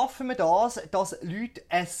habe, wie schaffen wir das, dass Leute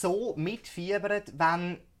so mitfiebern,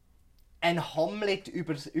 wenn ein Hamlet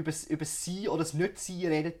über das Sein oder das Nicht-Sein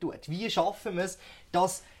reden tut? Wie schaffen wir es,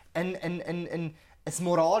 dass ein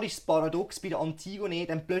moralisches Paradox bei der Antigone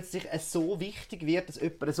dann plötzlich so wichtig wird, dass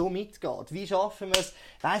jemand so mitgeht? Wie schaffen wir es,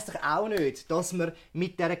 weiss ich auch nicht, dass wir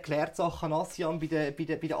mit dieser Klärtsache Nassian bei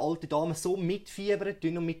der alten Dame so mitfiebern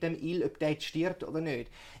und mit dem Il, ob der jetzt stirbt oder nicht?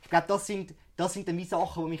 Ich glaube, das sind dann die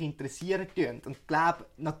Sachen, die mich interessieren tun. Und ich glaube,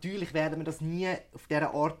 natürlich werden wir das nie auf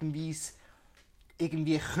diese Art und Weise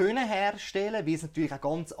irgendwie können herstellen, weil es natürlich auch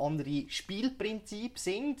ganz andere Spielprinzipien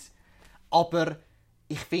sind. Aber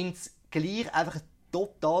ich finde es gleich einfach ein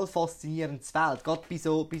total faszinierendes Feld. Gerade bei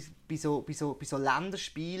so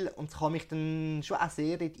Länderspielen. Und es kann mich dann schon auch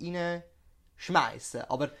sehr dort reinschmeissen.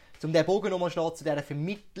 Aber um den Bogen nochmal zu dieser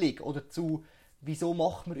Vermittlung oder zu, wieso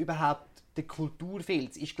macht man überhaupt den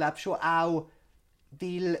Kulturfilz, ist glaube ich schon auch,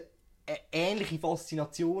 weil eine ähnliche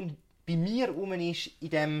Faszination bei mir ist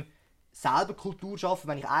in dem selber Kultur schaffen,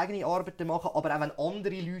 wenn ich eigene Arbeiten mache, aber auch wenn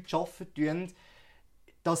andere Leute arbeiten tun,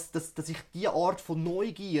 dass ich diese Art von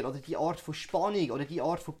Neugier oder die Art von Spannung oder die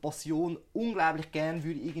Art von Passion unglaublich gerne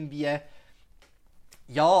würde irgendwie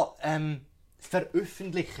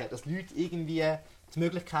veröffentlichen, dass Leute irgendwie die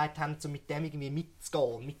Möglichkeit haben, so mit dem irgendwie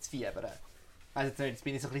mitzugehen, mitzufiebern. Also jetzt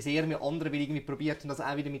bin ich so ein bisschen sehr mit anderen, weil ich irgendwie probiert habe, das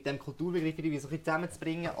auch wieder mit dem Kulturbegriff so ein bisschen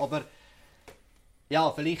zusammenzubringen, aber ja,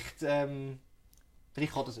 vielleicht kann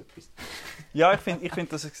das etwas. Ja, ich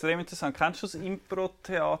find das extrem interessant. Kennst du das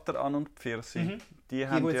Impro-Theater An und Pfirsich? Mhm. Die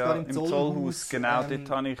haben ja im Zollhaus, genau, dort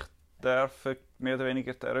habe ich mehr oder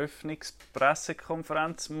weniger die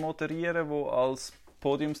Eröffnungspressekonferenz moderieren, die als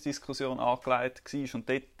Podiumsdiskussion angelegt war. Und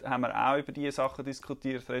dort haben wir auch über diese Sachen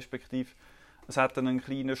diskutiert, respektive es hat dann einen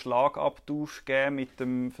kleinen Schlagabtausch gegeben mit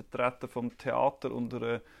dem Vertreter vom Theater und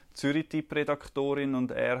einer Zürich-Typ-Redaktorin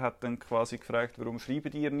und er hat dann quasi gefragt, warum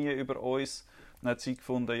schreiben ihr nie über uns? Und dann hat sie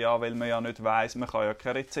gefunden, ja, weil man ja nicht weiss, man kann ja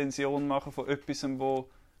keine Rezension machen von etwas,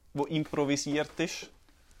 wo improvisiert ist.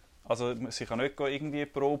 Also sie kann nicht irgendwie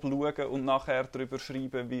Probe schauen und nachher darüber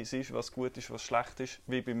schreiben, wie es ist, was gut ist, was schlecht ist,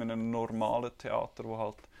 wie bei einem normalen Theater, wo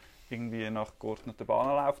halt irgendwie nach geordneten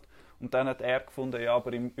Bahnen läuft. Und dann hat er gefunden, ja,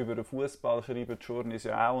 aber über den Fußball schreiben die Journalisten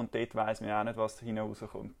ja auch und dort weiss man auch nicht, was da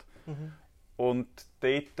hinauskommt. Mhm. Und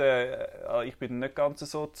dort, ich bin nicht ganz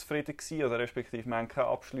so zufrieden gewesen, oder respektive wir haben keine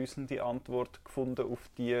abschliessende Antwort gefunden auf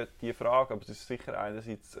die Frage, aber es ist sicher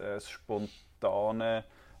einerseits das Spontane,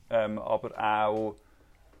 aber auch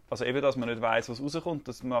also eben, dass man nicht weiss, was rauskommt,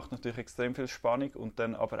 das macht natürlich extrem viel Spannung und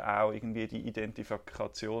dann aber auch irgendwie die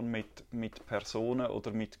Identifikation mit Personen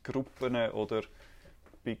oder mit Gruppen oder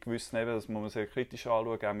bei gewissen eben, das muss man sehr kritisch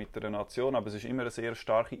anschauen, auch mit einer Nation, aber es ist immer eine sehr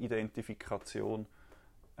starke Identifikation,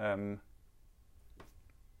 dass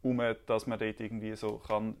man dort irgendwie so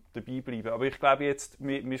kann dabei bleiben kann. Aber ich glaube jetzt,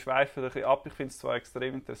 wir schweifen ein bisschen ab, ich finde es zwar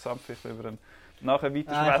extrem interessant, vielleicht wenn wir nachher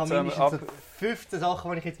weiter schwätzen. Ich habe 15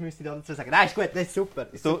 Sachen, die ich jetzt dazu sagen müsste. Nein, ist gut, das ist super.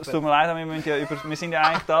 Es tut mir leid, wir sind ja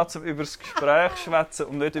eigentlich da, um über das Gespräch zu schwätzen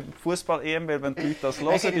und nicht über die Fußball-EM, weil wenn die Leute das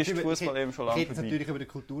hören, ist die Fußball-EM schon lange vorbei. Ich hätte natürlich über den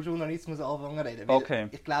Kulturjournalismus anfangen zu reden. Okay.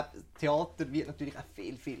 Ich glaube, Theater wird natürlich auch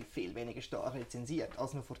viel weniger stark rezensiert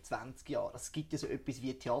als noch vor 20 Jahren. Es gibt ja so etwas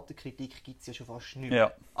wie Theaterkritik, gibt es ja schon fast nicht mehr.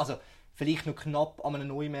 Ja. Also, vielleicht noch knapp an einem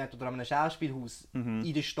Neumarkt oder an einem Schauspielhaus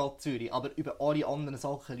in der Stadt Zürich, aber über alle anderen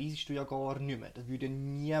Sachen liest du ja gar nicht mehr. Das würde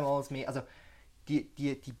niemals mehr, also die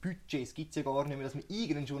Budgets gibt es ja gar nicht mehr, dass man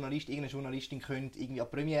irgendeinen Journalist, irgendeine Journalistin könnte irgendwie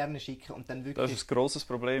an Premieren schicken und dann wirklich... Das ist ein grosses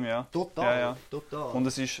Problem, ja. Total, ja. total. Und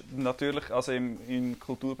es ist natürlich, also im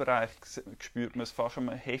Kulturbereich spürt man es fast am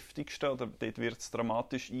heftigsten, oder dort wird es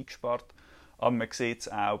dramatisch eingespart. Aber man sieht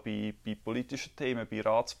es auch bei politischen Themen, bei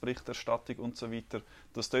Ratsberichterstattung und so weiter.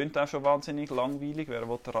 Das klingt auch schon wahnsinnig langweilig, wer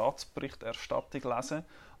will Ratsberichterstattung lesen.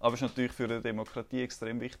 Aber es ist natürlich für eine Demokratie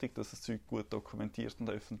extrem wichtig, dass das Zeug gut dokumentiert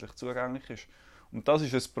und öffentlich zugänglich ist. Und das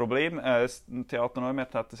ist ein Problem. Das Theater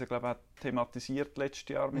Neumarkt hat das ja, glaube ich, auch thematisiert letztes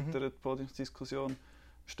Jahr mit der Podiumsdiskussion.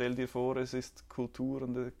 Stell dir vor, es ist Kultur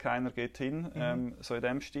und keiner geht hin, so in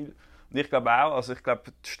dem Stil. Und ich glaube auch, also ich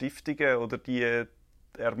glaube, die Stiftungen oder die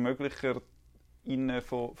Ermöglicher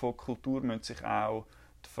von Kultur müssen sich auch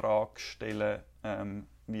die Frage stellen,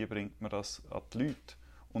 wie bringt man das an die Leute.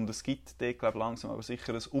 Und es gibt dort, glaube ich, langsam aber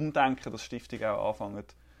sicher ein Umdenken, dass Stiftungen auch anfangen,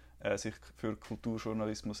 sich für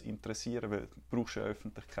Kulturjournalismus interessieren, weil du brauchst eine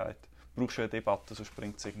Öffentlichkeit, du brauchst eine Debatte, sonst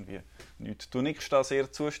bringt es irgendwie nichts. Du nickst da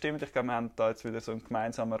sehr zustimmend. Ich glaube, wir haben da jetzt wieder so einen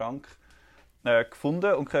gemeinsamen Rang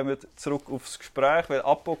gefunden und kommen zurück aufs Gespräch, weil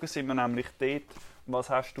abgebogen sind wir nämlich dort, was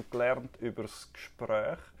hast du gelernt über das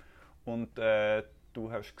Gespräch? Und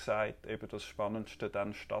du hast gesagt, eben das Spannendste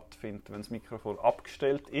dann stattfindet, wenn das Mikrofon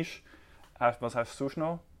abgestellt ist. Was hast du sonst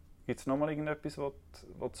noch? Gibt es noch mal irgendetwas, was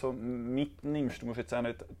du so mitnimmst? Du musst jetzt auch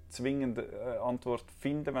nicht zwingend eine Antwort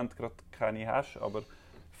finden, wenn du gerade keine hast, aber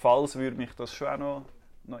falls würde mich das schon auch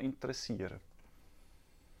noch interessieren.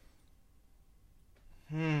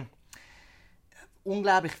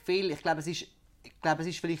 Unglaublich viel. Ich glaube, es ist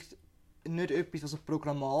vielleicht nicht etwas, was so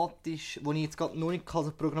programmatisch, wo ich jetzt gerade noch nicht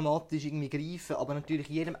so programmatisch irgendwie greifen, aber natürlich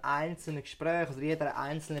jedem einzelnen Gespräch oder jeder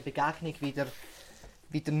einzelnen Begegnung wieder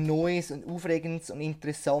Neues und Aufregendes und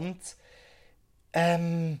Interessantes.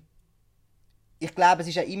 Ich glaube, es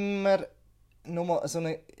ist ja immer nochmal so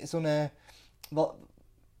eine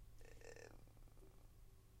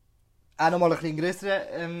auch nochmal ein bisschen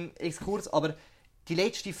grösserer Exkurs, aber die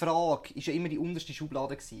letzte Frage war ja immer die unterste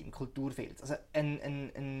Schublade im Kulturfeld. Also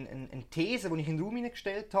eine These, die ich in den Raum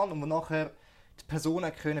hineingestellt habe und die nachher die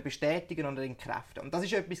Personen können bestätigen oder entkräften. Und das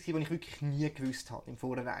ist etwas, was ich wirklich nie gewusst habe im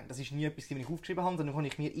Vorhinein. Das ist nie etwas, was ich aufgeschrieben habe, sondern habe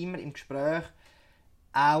ich mir immer im Gespräch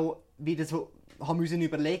auch wieder so müssen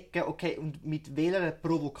überlegen, okay, und mit welcher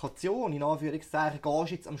Provokation, in Anführungszeichen,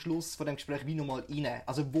 gehst du jetzt am Schluss von dem Gespräch wie nochmal rein?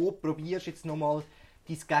 Also wo probierst du jetzt nochmal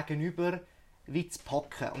dein Gegenüber wie zu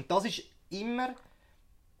packen? Und das ist immer,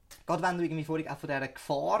 gerade wenn du irgendwie vorhin auch von dieser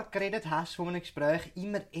Gefahr geredet hast von einem Gespräch,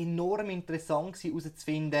 immer enorm interessant gewesen,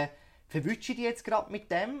 herauszufinden, verwünsche ich dich jetzt gerade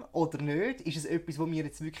mit dem oder nicht? Ist es etwas, was mir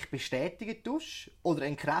jetzt wirklich bestätigen tust oder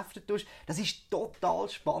entkräften tust? Das war total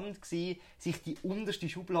spannend gewesen, sich die unterste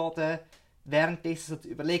Schublade währenddessen so zu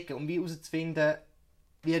überlegen und wie herauszufinden,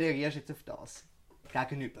 wie reagierst du jetzt auf das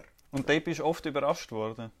gegenüber. Und dort bist du oft überrascht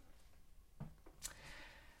worden?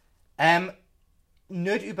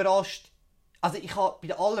 Nicht überrascht. Also ich habe bei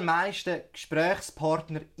den allermeisten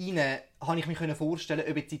Gesprächspartnern habe ich mir vorstellen,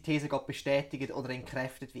 ob jetzt die These gerade bestätigt oder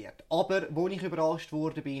entkräftet wird. Aber wo ich überrascht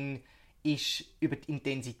worden bin, ist über die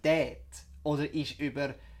Intensität oder ist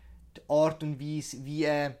über die Art und Weise,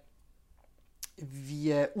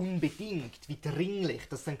 wie unbedingt, wie dringlich,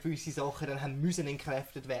 dass dann gewisse Sachen dann haben müssen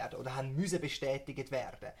entkräftet werden oder haben müssen bestätigt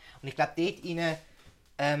werden. Und ich glaube, dort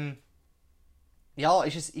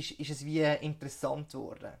ist es wie interessant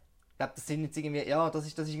geworden. Ich glaube, das sind jetzt irgendwie, das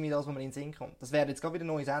ist irgendwie das, was mir in den Sinn kommt. Das wäre jetzt gerade wieder ein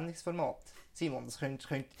neues Sendungsformat. Simon, das könnt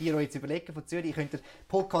ihr euch jetzt überlegen von Zürich. Ihr könnt einen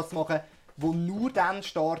Podcast machen, der nur dann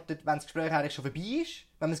startet, wenn das Gespräch eigentlich schon vorbei ist,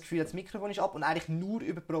 wenn man das Gefühl hat, das Mikrofon ist ab und eigentlich nur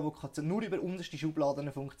über Provokation, nur über unterste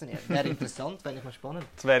Schubladen funktioniert. Wäre interessant, fände ich mal spannend.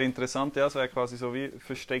 Das wäre interessant, ja. Es wäre quasi so wie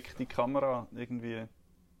versteckte Kamera irgendwie.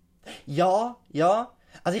 Ja.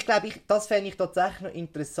 Also ich glaube, das fände ich tatsächlich noch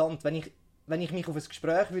interessant, wenn ich wenn ich mich auf ein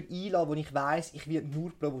Gespräch einlasse, wo ich weiss, ich werde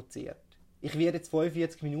nur provoziert. Ich werde jetzt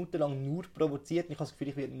 45 Minuten lang nur provoziert und ich habe das Gefühl,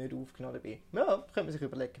 ich werde nicht aufgenommen dabei. Ja, könnte man sich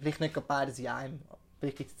überlegen. Vielleicht nicht gerade beides in einem.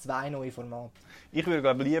 Vielleicht gibt es 2 neue Formate. Ich würde,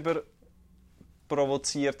 glaube lieber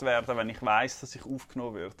provoziert werden, wenn ich weiss, dass ich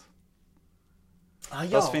aufgenommen werde. Ah, ja.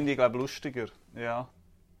 Das finde ich, glaube lustiger. Ja.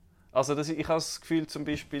 Also ich habe das Gefühl, zum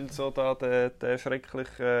Beispiel so da, der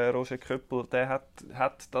schreckliche Roger Köppel, der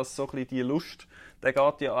hat das so ein bisschen die Lust. Der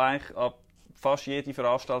geht ja eigentlich an fast jede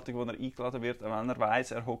Veranstaltung, wo er eingeladen wird, wenn er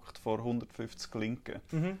weiss, er hockt vor 150 Linken.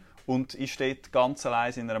 Mhm. Und ist dort ganz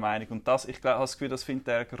allein in seiner Meinung. Und das, ich habe das Gefühl, das findet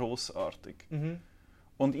er grossartig. Mhm.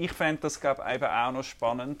 Und ich fände das eben auch noch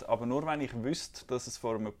spannend, aber nur wenn ich wüsste, dass es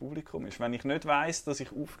vor einem Publikum ist. Wenn ich nicht weiss, dass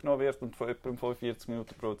ich aufgenommen werde und von jemandem 45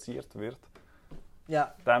 Minuten provoziert wird,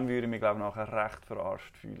 Ja. dann würde ich mich, glaube ich, nachher recht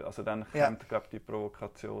verarscht fühlen. Also dann kommt, glaube ich, die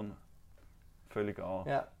Provokation völlig an.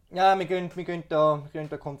 Ja. Ja, wir gehen da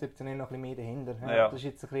konzeptionell noch ein bisschen mehr dahinter. Ja. Das war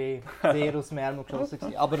jetzt ein bisschen sehr aus dem Ärmel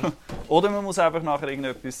geschossen. Aber oder man muss einfach nachher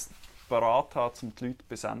irgendetwas parat haben, um die Leute zu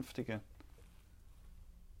besänftigen.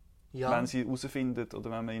 ja. Wenn sie herausfinden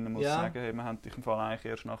oder wenn man ihnen muss sagen, hey, wir haben dich im Fall eigentlich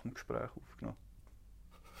erst nach dem Gespräch aufgenommen.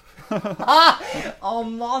 Oh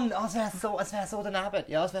Mann, es wäre so daneben.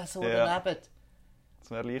 Ja, es wäre so daneben.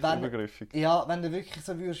 Das wäre leicht übergriffig. Ja, wenn du wirklich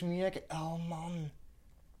so würdest mühen, oh Mann,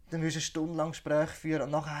 dann würdest du eine Stunde lang Gespräch führen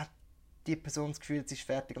und nachher hat die Person das Gefühl, es ist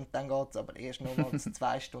fertig und dann geht es aber erst noch mal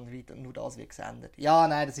 2 Stunden weiter und nur das wird gesendet. Ja,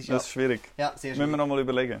 nein, das ist Das ist schwierig. Ja, sehr schwierig. Müssen wir noch mal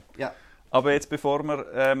überlegen. Ja. Aber jetzt, bevor wir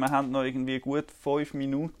haben noch irgendwie gut 5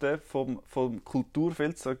 Minuten vom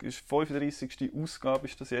Kulturfeld, das ist die 35. Ausgabe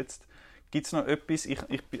ist das jetzt. Gibt es noch etwas, ich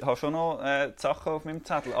habe schon noch Sachen auf meinem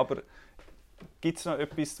Zettel, aber gibt es noch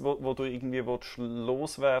etwas, wo du irgendwie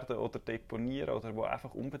loswerden oder deponieren oder wo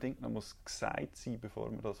einfach unbedingt noch muss gesagt sein,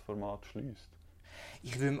 bevor man das Format schließt?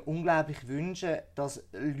 Ich würde mir unglaublich wünschen, dass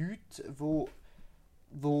Leute,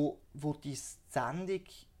 die die Sendung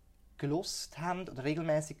gelost haben oder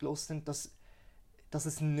regelmäßig gelost haben, dass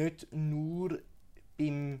es nicht nur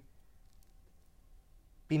beim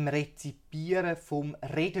Rezipieren vom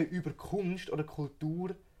Reden über Kunst oder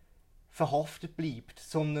Kultur verhaftet bleibt,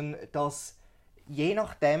 sondern dass je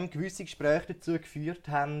nachdem gewisse Gespräche dazu geführt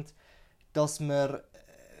haben, dass man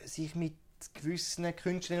sich mit gewissen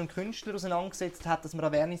Künstlerinnen und Künstlern auseinandergesetzt hat, dass man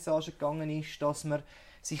an Vernissage gegangen ist, dass man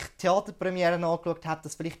sich Theaterpremieren angeschaut hat,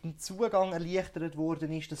 dass vielleicht ein Zugang erleichtert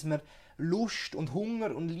worden ist, dass man Lust und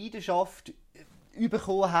Hunger und Leidenschaft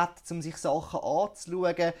bekommen hat, um sich Sachen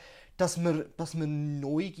anzuschauen, dass man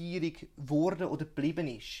neugierig geworden oder geblieben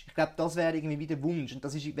ist. Ich glaube, das wäre irgendwie der Wunsch. Und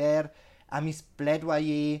das wäre auch mein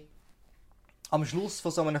Plädoyer am Schluss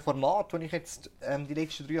von so einem Format, das ich jetzt die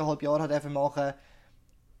letzten 3,5 Jahre machen durfte,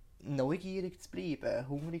 neugierig zu bleiben,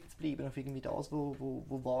 hungrig zu bleiben auf irgendwie das, wo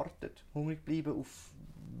wartet. Hungrig zu bleiben auf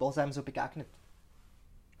was einem so begegnet.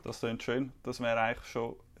 Das klingt schön. Das wäre eigentlich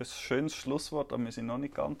schon ein schönes Schlusswort, aber wir sind noch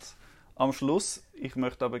nicht ganz am Schluss. Ich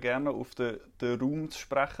möchte aber gerne auf den Raum zu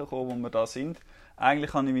sprechen kommen, wo wir da sind.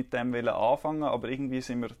 Eigentlich wollte ich mit dem anfangen, aber irgendwie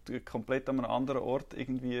sind wir komplett an einem anderen Ort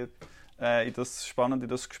irgendwie in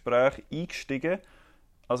das Gespräch eingestiegen.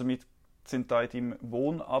 Also wir sind da in deinem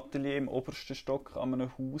Wohnatelier im obersten Stock an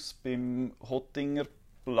einem Haus beim Hottinger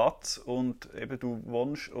Platz und eben du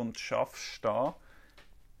wohnst und schaffst da.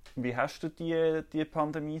 Wie hast du die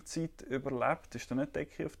Pandemiezeit überlebt? Ist dir nicht die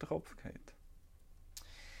Decke auf den Kopf gefallen?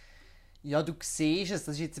 Ja, du siehst es,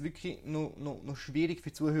 das ist jetzt wirklich noch schwierig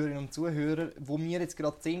für Zuhörerinnen und Zuhörer. Wo wir jetzt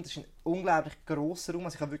gerade sind, das ist ein unglaublich grosser Raum.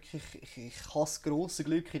 Also ich habe das grosse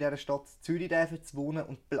Glück, in dieser Stadt Zürich zu wohnen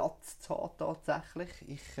und Platz zu haben tatsächlich.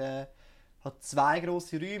 Ich habe 2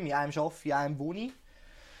 grosse Räume, in einem arbeite ich, in einem wohne ich.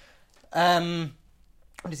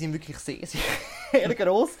 Und die sind wirklich sehr, sehr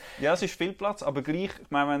gross. Ja, es ist viel Platz, aber gleich,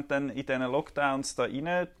 ich meine, wenn dann in diesen Lockdowns da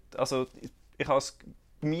rein, also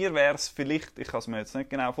mir wäre es vielleicht, ich kann es mir jetzt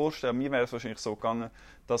nicht genau vorstellen, mir wäre es wahrscheinlich so gegangen,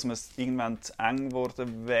 dass man es irgendwann zu eng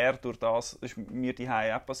geworden wäre durch das. Das ist mir die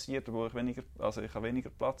auch passiert, wo ich habe weniger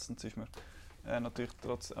Platz und es ist mir natürlich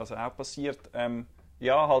auch passiert.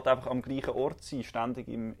 Ja, halt einfach am gleichen Ort sein, ständig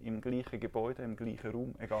im gleichen Gebäude, im gleichen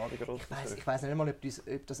Raum, egal wie groß das ist. Ich weiss nicht einmal, ob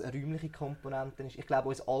das eine räumliche Komponente ist. Ich glaube,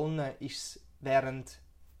 uns allen ist es während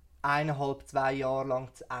 1,5-2 Jahre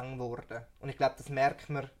lang zu eng geworden. Und ich glaube, das merkt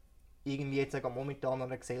man irgendwie jetzt auch momentan an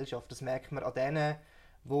der Gesellschaft. Das merkt man an denen,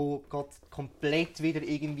 die gerade komplett wieder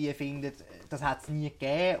irgendwie finden, das hat es nie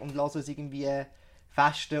gegeben und lassen uns irgendwie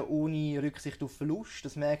festen ohne Rücksicht auf Verlust.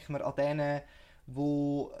 Das merkt man an denen,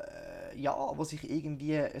 wo sich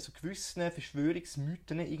irgendwie so gewissen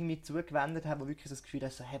Verschwörungsmythen irgendwie zugewendet haben, wo wirklich das Gefühl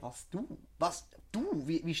haben, so, hey,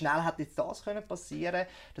 wie schnell hätte jetzt das passieren können?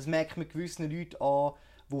 Das merkt man gewissen Leuten an,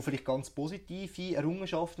 die vielleicht ganz positive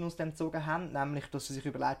Errungenschaften aus dem gezogen haben, nämlich, dass sie sich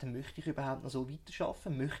überlegt haben, möchte ich überhaupt noch so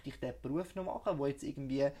weiterarbeiten, möchte ich diesen Beruf noch machen, wo jetzt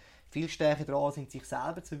irgendwie viel stärker dran sind, sich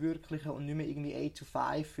selber zu verwirklichen und nicht mehr irgendwie 8 to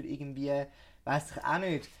 5 für irgendwie, weiss ich auch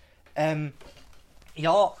nicht,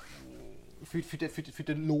 ja, für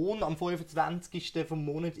den Lohn am 25. vom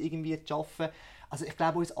Monat irgendwie zu arbeiten. Also ich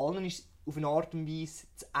glaube, uns allen ist es auf eine Art und Weise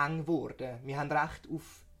zu eng geworden. Wir haben recht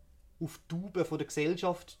auf die Tube von der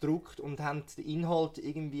Gesellschaft gedrückt und haben den Inhalt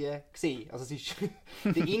irgendwie gesehen. Also es ist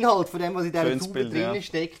der Inhalt von dem, was in dieser Tube drin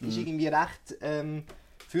steckt, ist irgendwie recht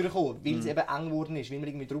vorgekommen, weil es eben eng geworden ist, weil wir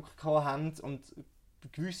irgendwie Druck hatten und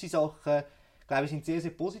gewisse Sachen, glaube ich, sind sehr,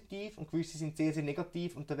 sehr positiv und gewisse sind sehr, sehr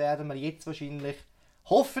negativ und da werden wir jetzt wahrscheinlich,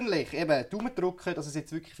 hoffentlich, eben Daumen drücken, dass es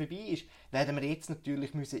jetzt wirklich vorbei ist, werden wir jetzt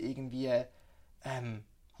natürlich müssen irgendwie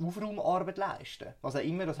Aufraumarbeit leisten. Was auch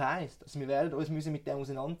immer das heisst. Also wir werden uns müssen mit dem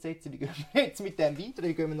auseinandersetzen, wie gehen wir jetzt mit dem weiter,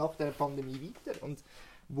 wie gehen wir nach der Pandemie weiter und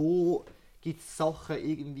wo gibt es Sachen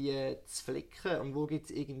irgendwie zu flicken und wo gibt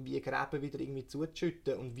es irgendwie Gräben wieder irgendwie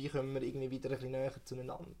zuzuschütten und wie kommen wir irgendwie wieder ein bisschen näher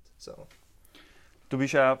zueinander. So. Du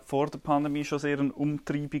bist ja vor der Pandemie schon sehr ein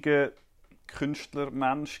umtriebiger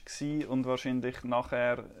Künstlermensch gewesen und wahrscheinlich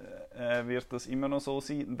nachher wird das immer noch so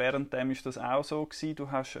sein. Währenddem ist das auch so gewesen. Du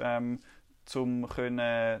hast zum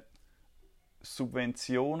können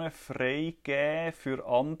Subventionen freigeben für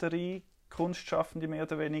andere Kunstschaffende mehr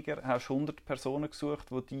oder weniger. Du hast 100 Personen gesucht,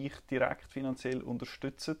 die dich direkt finanziell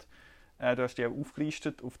unterstützen. Du hast die auch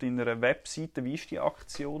aufgelistet auf deiner Webseite. Wie ist die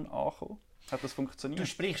Aktion angekommen? Hat das funktioniert? Du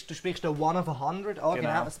sprichst da One of 100 an,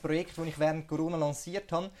 genau. Das Projekt, das ich während Corona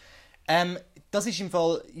lanciert habe. Das ist im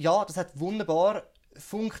Fall, ja, das hat wunderbar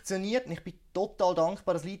funktioniert und ich bin total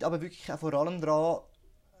dankbar. Das liegt aber wirklich auch vor allem daran,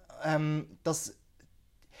 dass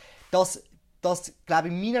glaube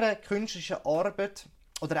ich, in meiner künstlerischen Arbeit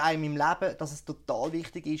oder auch in meinem Leben, dass es total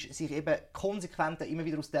wichtig ist, sich eben konsequent immer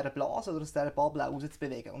wieder aus dieser Blase oder aus dieser Bubble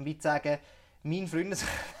rauszubewegen. Und wie zu sagen, mein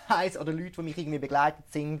Freundeskreis oder Leute, die mich irgendwie begleitet,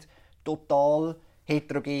 sind total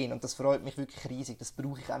heterogen. Und das freut mich wirklich riesig. Das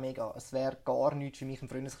brauche ich auch mega. Es wäre gar nichts für mich, einen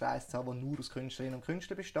Freundeskreis zu haben, der nur aus Künstlerinnen und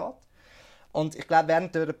Künstlern besteht. Und ich glaube,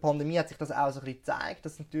 während der Pandemie hat sich das auch so ein bisschen gezeigt,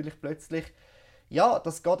 dass natürlich plötzlich, ja,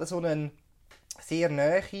 das geht so eine sehr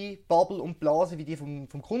nahe Bubble und Blase wie die vom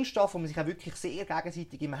Kunststoff, wo man sich auch wirklich sehr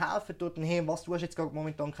gegenseitig immer helfen tut. Und hey, was, du hast jetzt gerade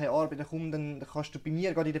momentan keine Arbeit, dann komm, dann kannst du bei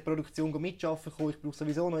mir gerade in der Produktion mitarbeiten kommen. Ich brauche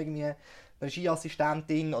sowieso noch irgendwie eine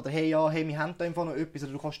Regieassistentin oder hey, ja, hey, wir haben da einfach noch etwas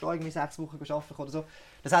oder du kannst da irgendwie 6 Wochen arbeiten oder so.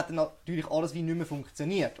 Das hat dann natürlich alles wie nicht mehr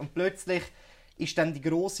funktioniert. Und plötzlich ist dann die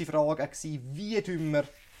grosse Frage auch gewesen, wie tun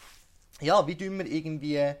wir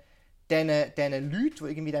irgendwie diesen Leuten, die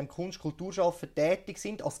irgendwie in diesem Kunst-Kulturschaffen tätig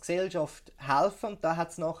sind, als Gesellschaft helfen. Und da hat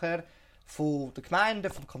es nachher von der Gemeinde,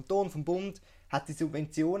 vom Kanton, vom Bund, hat es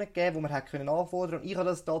Subventionen gegeben, die man anfordern konnte. Und ich habe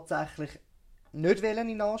das tatsächlich nicht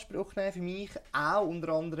in Anspruch nehmen für mich, auch unter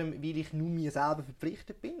anderem, weil ich nur mir selber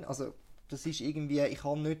verpflichtet bin. Also das ist irgendwie, ich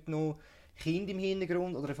habe nicht noch Kinder im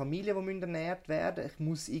Hintergrund oder eine Familie, die ernährt werden müssen. Ich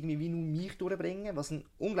muss irgendwie wie nur mich durchbringen, was ein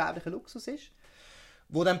unglaublicher Luxus ist.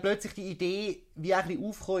 Wo dann plötzlich die Idee wie ein bisschen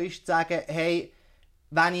aufgekommen ist, zu sagen, hey,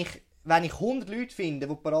 wenn ich 100 Leute finde,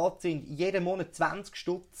 die bereit sind, jeden Monat 20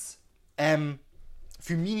 Stutz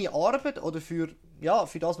für meine Arbeit oder für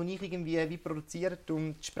das, was ich irgendwie wie produziere,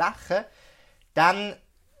 zu sprechen, dann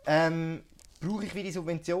brauche ich wie die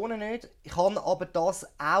Subventionen nicht. Ich habe aber das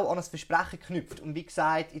auch an ein Versprechen geknüpft. Und wie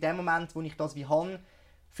gesagt, in dem Moment, wo ich das wie habe,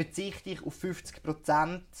 verzichte ich auf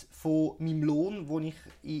 50% von meinem Lohn, den ich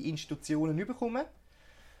in Institutionen bekomme.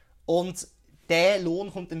 Und dieser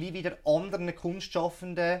Lohn kommt dann wie wieder anderen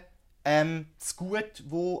Kunstschaffenden zugute,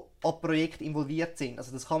 die an Projekten involviert sind.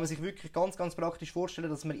 Also das kann man sich wirklich ganz, ganz praktisch vorstellen,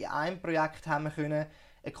 dass wir in einem Projekt haben können,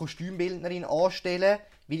 eine Kostümbildnerin anstellen,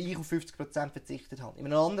 weil ich auf 50% verzichtet habe. In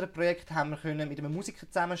einem anderen Projekt haben wir können mit einem Musiker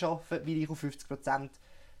zusammenarbeiten, weil ich auf 50%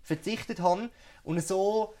 verzichtet habe. Und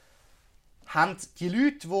so haben die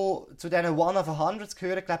Leute, die zu diesen One of 100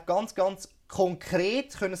 gehören, glaube ganz, ganz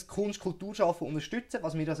konkret können das Kunst-Kulturschaffen unterstützen,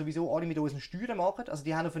 was wir da sowieso alle mit unseren Steuern machen. Also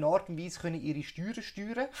die haben auf eine Art und Weise können ihre Steuern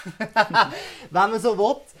steuern, wenn man so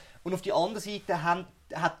will. Und auf der anderen Seite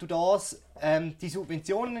hat du das die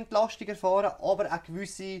Subventionenentlastung erfahren, aber auch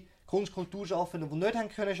gewisse Kunst-Kulturschaffende, die nicht arbeiten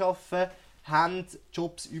können, haben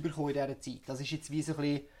Jobs bekommen in dieser Zeit. Das war jetzt wie so ein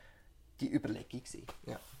bisschen die Überlegung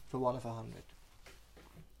von One of 100.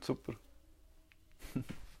 Super.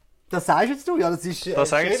 Das sagst jetzt du, ja, das ist... Das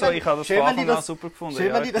sage ich so, ich habe das von Anfang an super gefunden.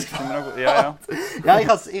 Schön, wenn das ja.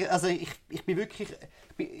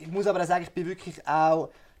 Ich muss aber auch sagen, ich bin wirklich auch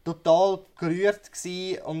total gerührt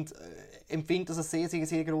gewesen und empfinde das als sehr, sehr,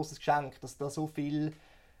 sehr grosses Geschenk, dass da so viele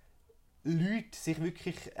Leute sich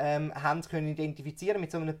wirklich haben können identifizieren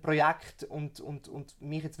mit so einem Projekt und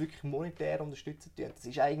mich jetzt wirklich monetär unterstützen tun. Das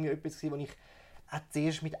ist eigentlich etwas, was ich auch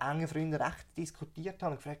zuerst mit engen Freunden recht diskutiert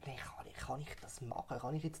habe und gefragt, hey, kann ich das machen?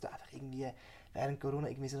 Kann ich jetzt einfach irgendwie während Corona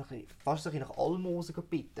irgendwie so fast so ein bisschen nach Almosen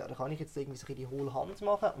bitten? Oder kann ich jetzt irgendwie so ein bisschen die hohle Hand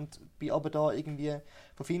machen? Und bin aber da irgendwie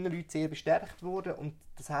von vielen Leuten sehr bestärkt worden und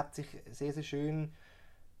das hat sich sehr, sehr schön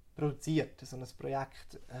produziert, so ein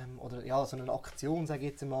Projekt oder ja, so eine Aktion, sage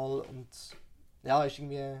ich jetzt mal, und ja, ist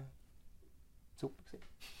irgendwie super gewesen.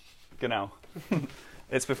 Genau.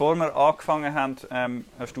 Jetzt, bevor wir angefangen haben,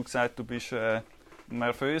 hast du gesagt, du bist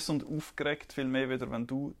nervös und aufgeregt, viel mehr wieder, wenn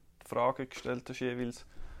du Fragen gestellt hast jeweils.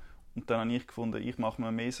 Und dann habe ich gefunden, ich mache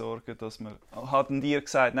mir mehr Sorgen, dass wir... Hat dir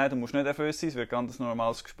gesagt, nein, du musst nicht nervös sein, es wird ein ganz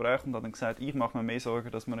normales Gespräch. Und dann gesagt, ich mache mir mehr Sorgen,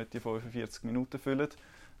 dass wir nicht die 45 Minuten füllen.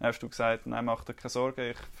 Dann hast du gesagt, nein, mach dir keine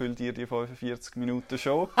Sorgen, ich fülle dir die 45 Minuten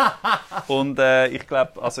schon. Und ich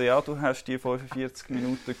glaube, also ja, du hast die 45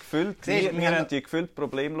 Minuten gefüllt. Wir haben die gefüllt,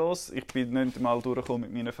 problemlos. Ich bin nicht mal durchgekommen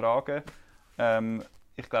mit meinen Fragen.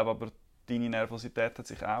 Ich glaube aber, deine Nervosität hat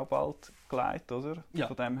sich auch bald geleitet, oder? Ja.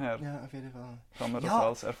 Von dem her ja, auf jeden Fall. Kann man das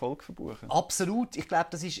als Erfolg verbuchen? Absolut. Ich glaube,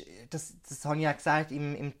 das habe ich auch gesagt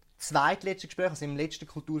im zweitletzten Gespräch, also im letzten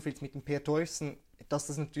Kulturfilz mit dem Per Teufsen, dass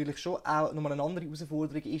das natürlich schon auch nochmal eine andere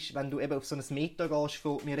Herausforderung ist, wenn du eben auf so ein Meta gehst,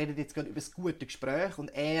 von, wir reden jetzt gerade über das gute Gespräch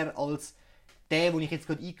und er als der, den ich jetzt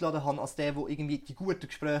gerade eingeladen habe, als der irgendwie die guten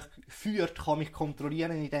Gespräche führt, kann mich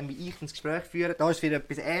kontrollieren, indem wie ich das Gespräch führe. Da ist wieder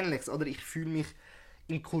etwas Ähnliches. Oder ich fühle mich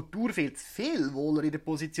im Kulturfilz viel wohler in der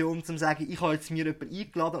Position, um zu sagen, ich habe jetzt mir jemanden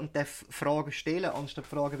eingeladen und darf Fragen stellen, anstatt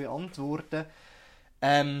Fragen beantworten.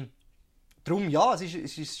 Darum, ja, es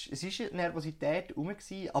ist eine Nervosität rum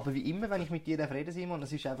gewesen, aber wie immer, wenn ich mit dir rede, Simon,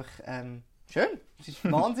 es ist einfach schön. Es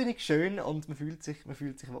ist wahnsinnig schön und man fühlt sich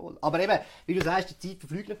wohl. Aber eben, wie du sagst, die Zeit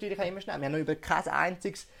verfliegt natürlich auch immer schnell. Wir haben noch über kein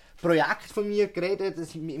einziges Projekt von mir geredet,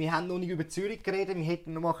 wir haben noch nicht über Zürich geredet, wir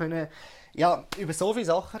hätten noch mal können, ja, über so viele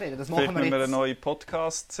Sachen reden. Das machen wir jetzt. eine neue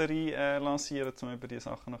Podcast-Serie lancieren, um über diese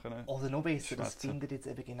Sachen noch können. Oder noch besser, das findet jetzt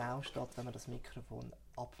eben genau statt, wenn wir das Mikrofon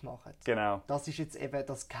abmachen. Genau. Das ist jetzt eben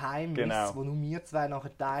das Geheimnis, das nur wir zwei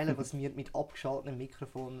nachher teilen, was wir mit abgeschaltetem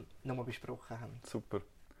Mikrofon nochmal besprochen haben. Super.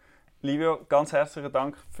 Livio, ganz herzlichen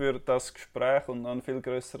Dank für das Gespräch und einen viel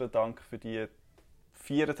grösseren Dank für die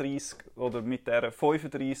 34 oder mit der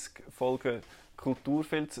 35 Folgen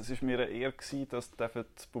Kulturfilz. Es war mir eine Ehre, das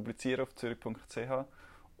zu publizieren auf zürich.ch.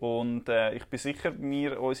 Und ich bin sicher,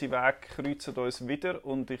 unsere Wege kreuzen uns wieder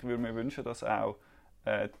und ich würde mir wünschen, dass auch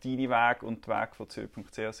deine Wege und die Wege von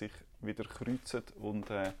zürich.ch sich wieder kreuzen und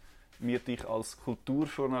wir dich als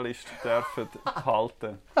Kulturjournalist dürfen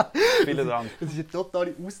halten. Vielen Dank. Das ist eine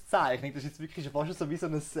totale Auszeichnung. Das ist jetzt wirklich fast so wie so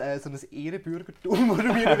ein Ehrenbürgertum, das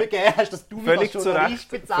du mir übergeben hast, dass du mich als Journalist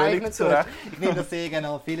bezeichnet hast. Ich nehme das sehr gerne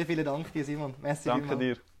an. Vielen, vielen Dank dir, Simon. Merci Danke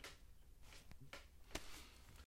dir.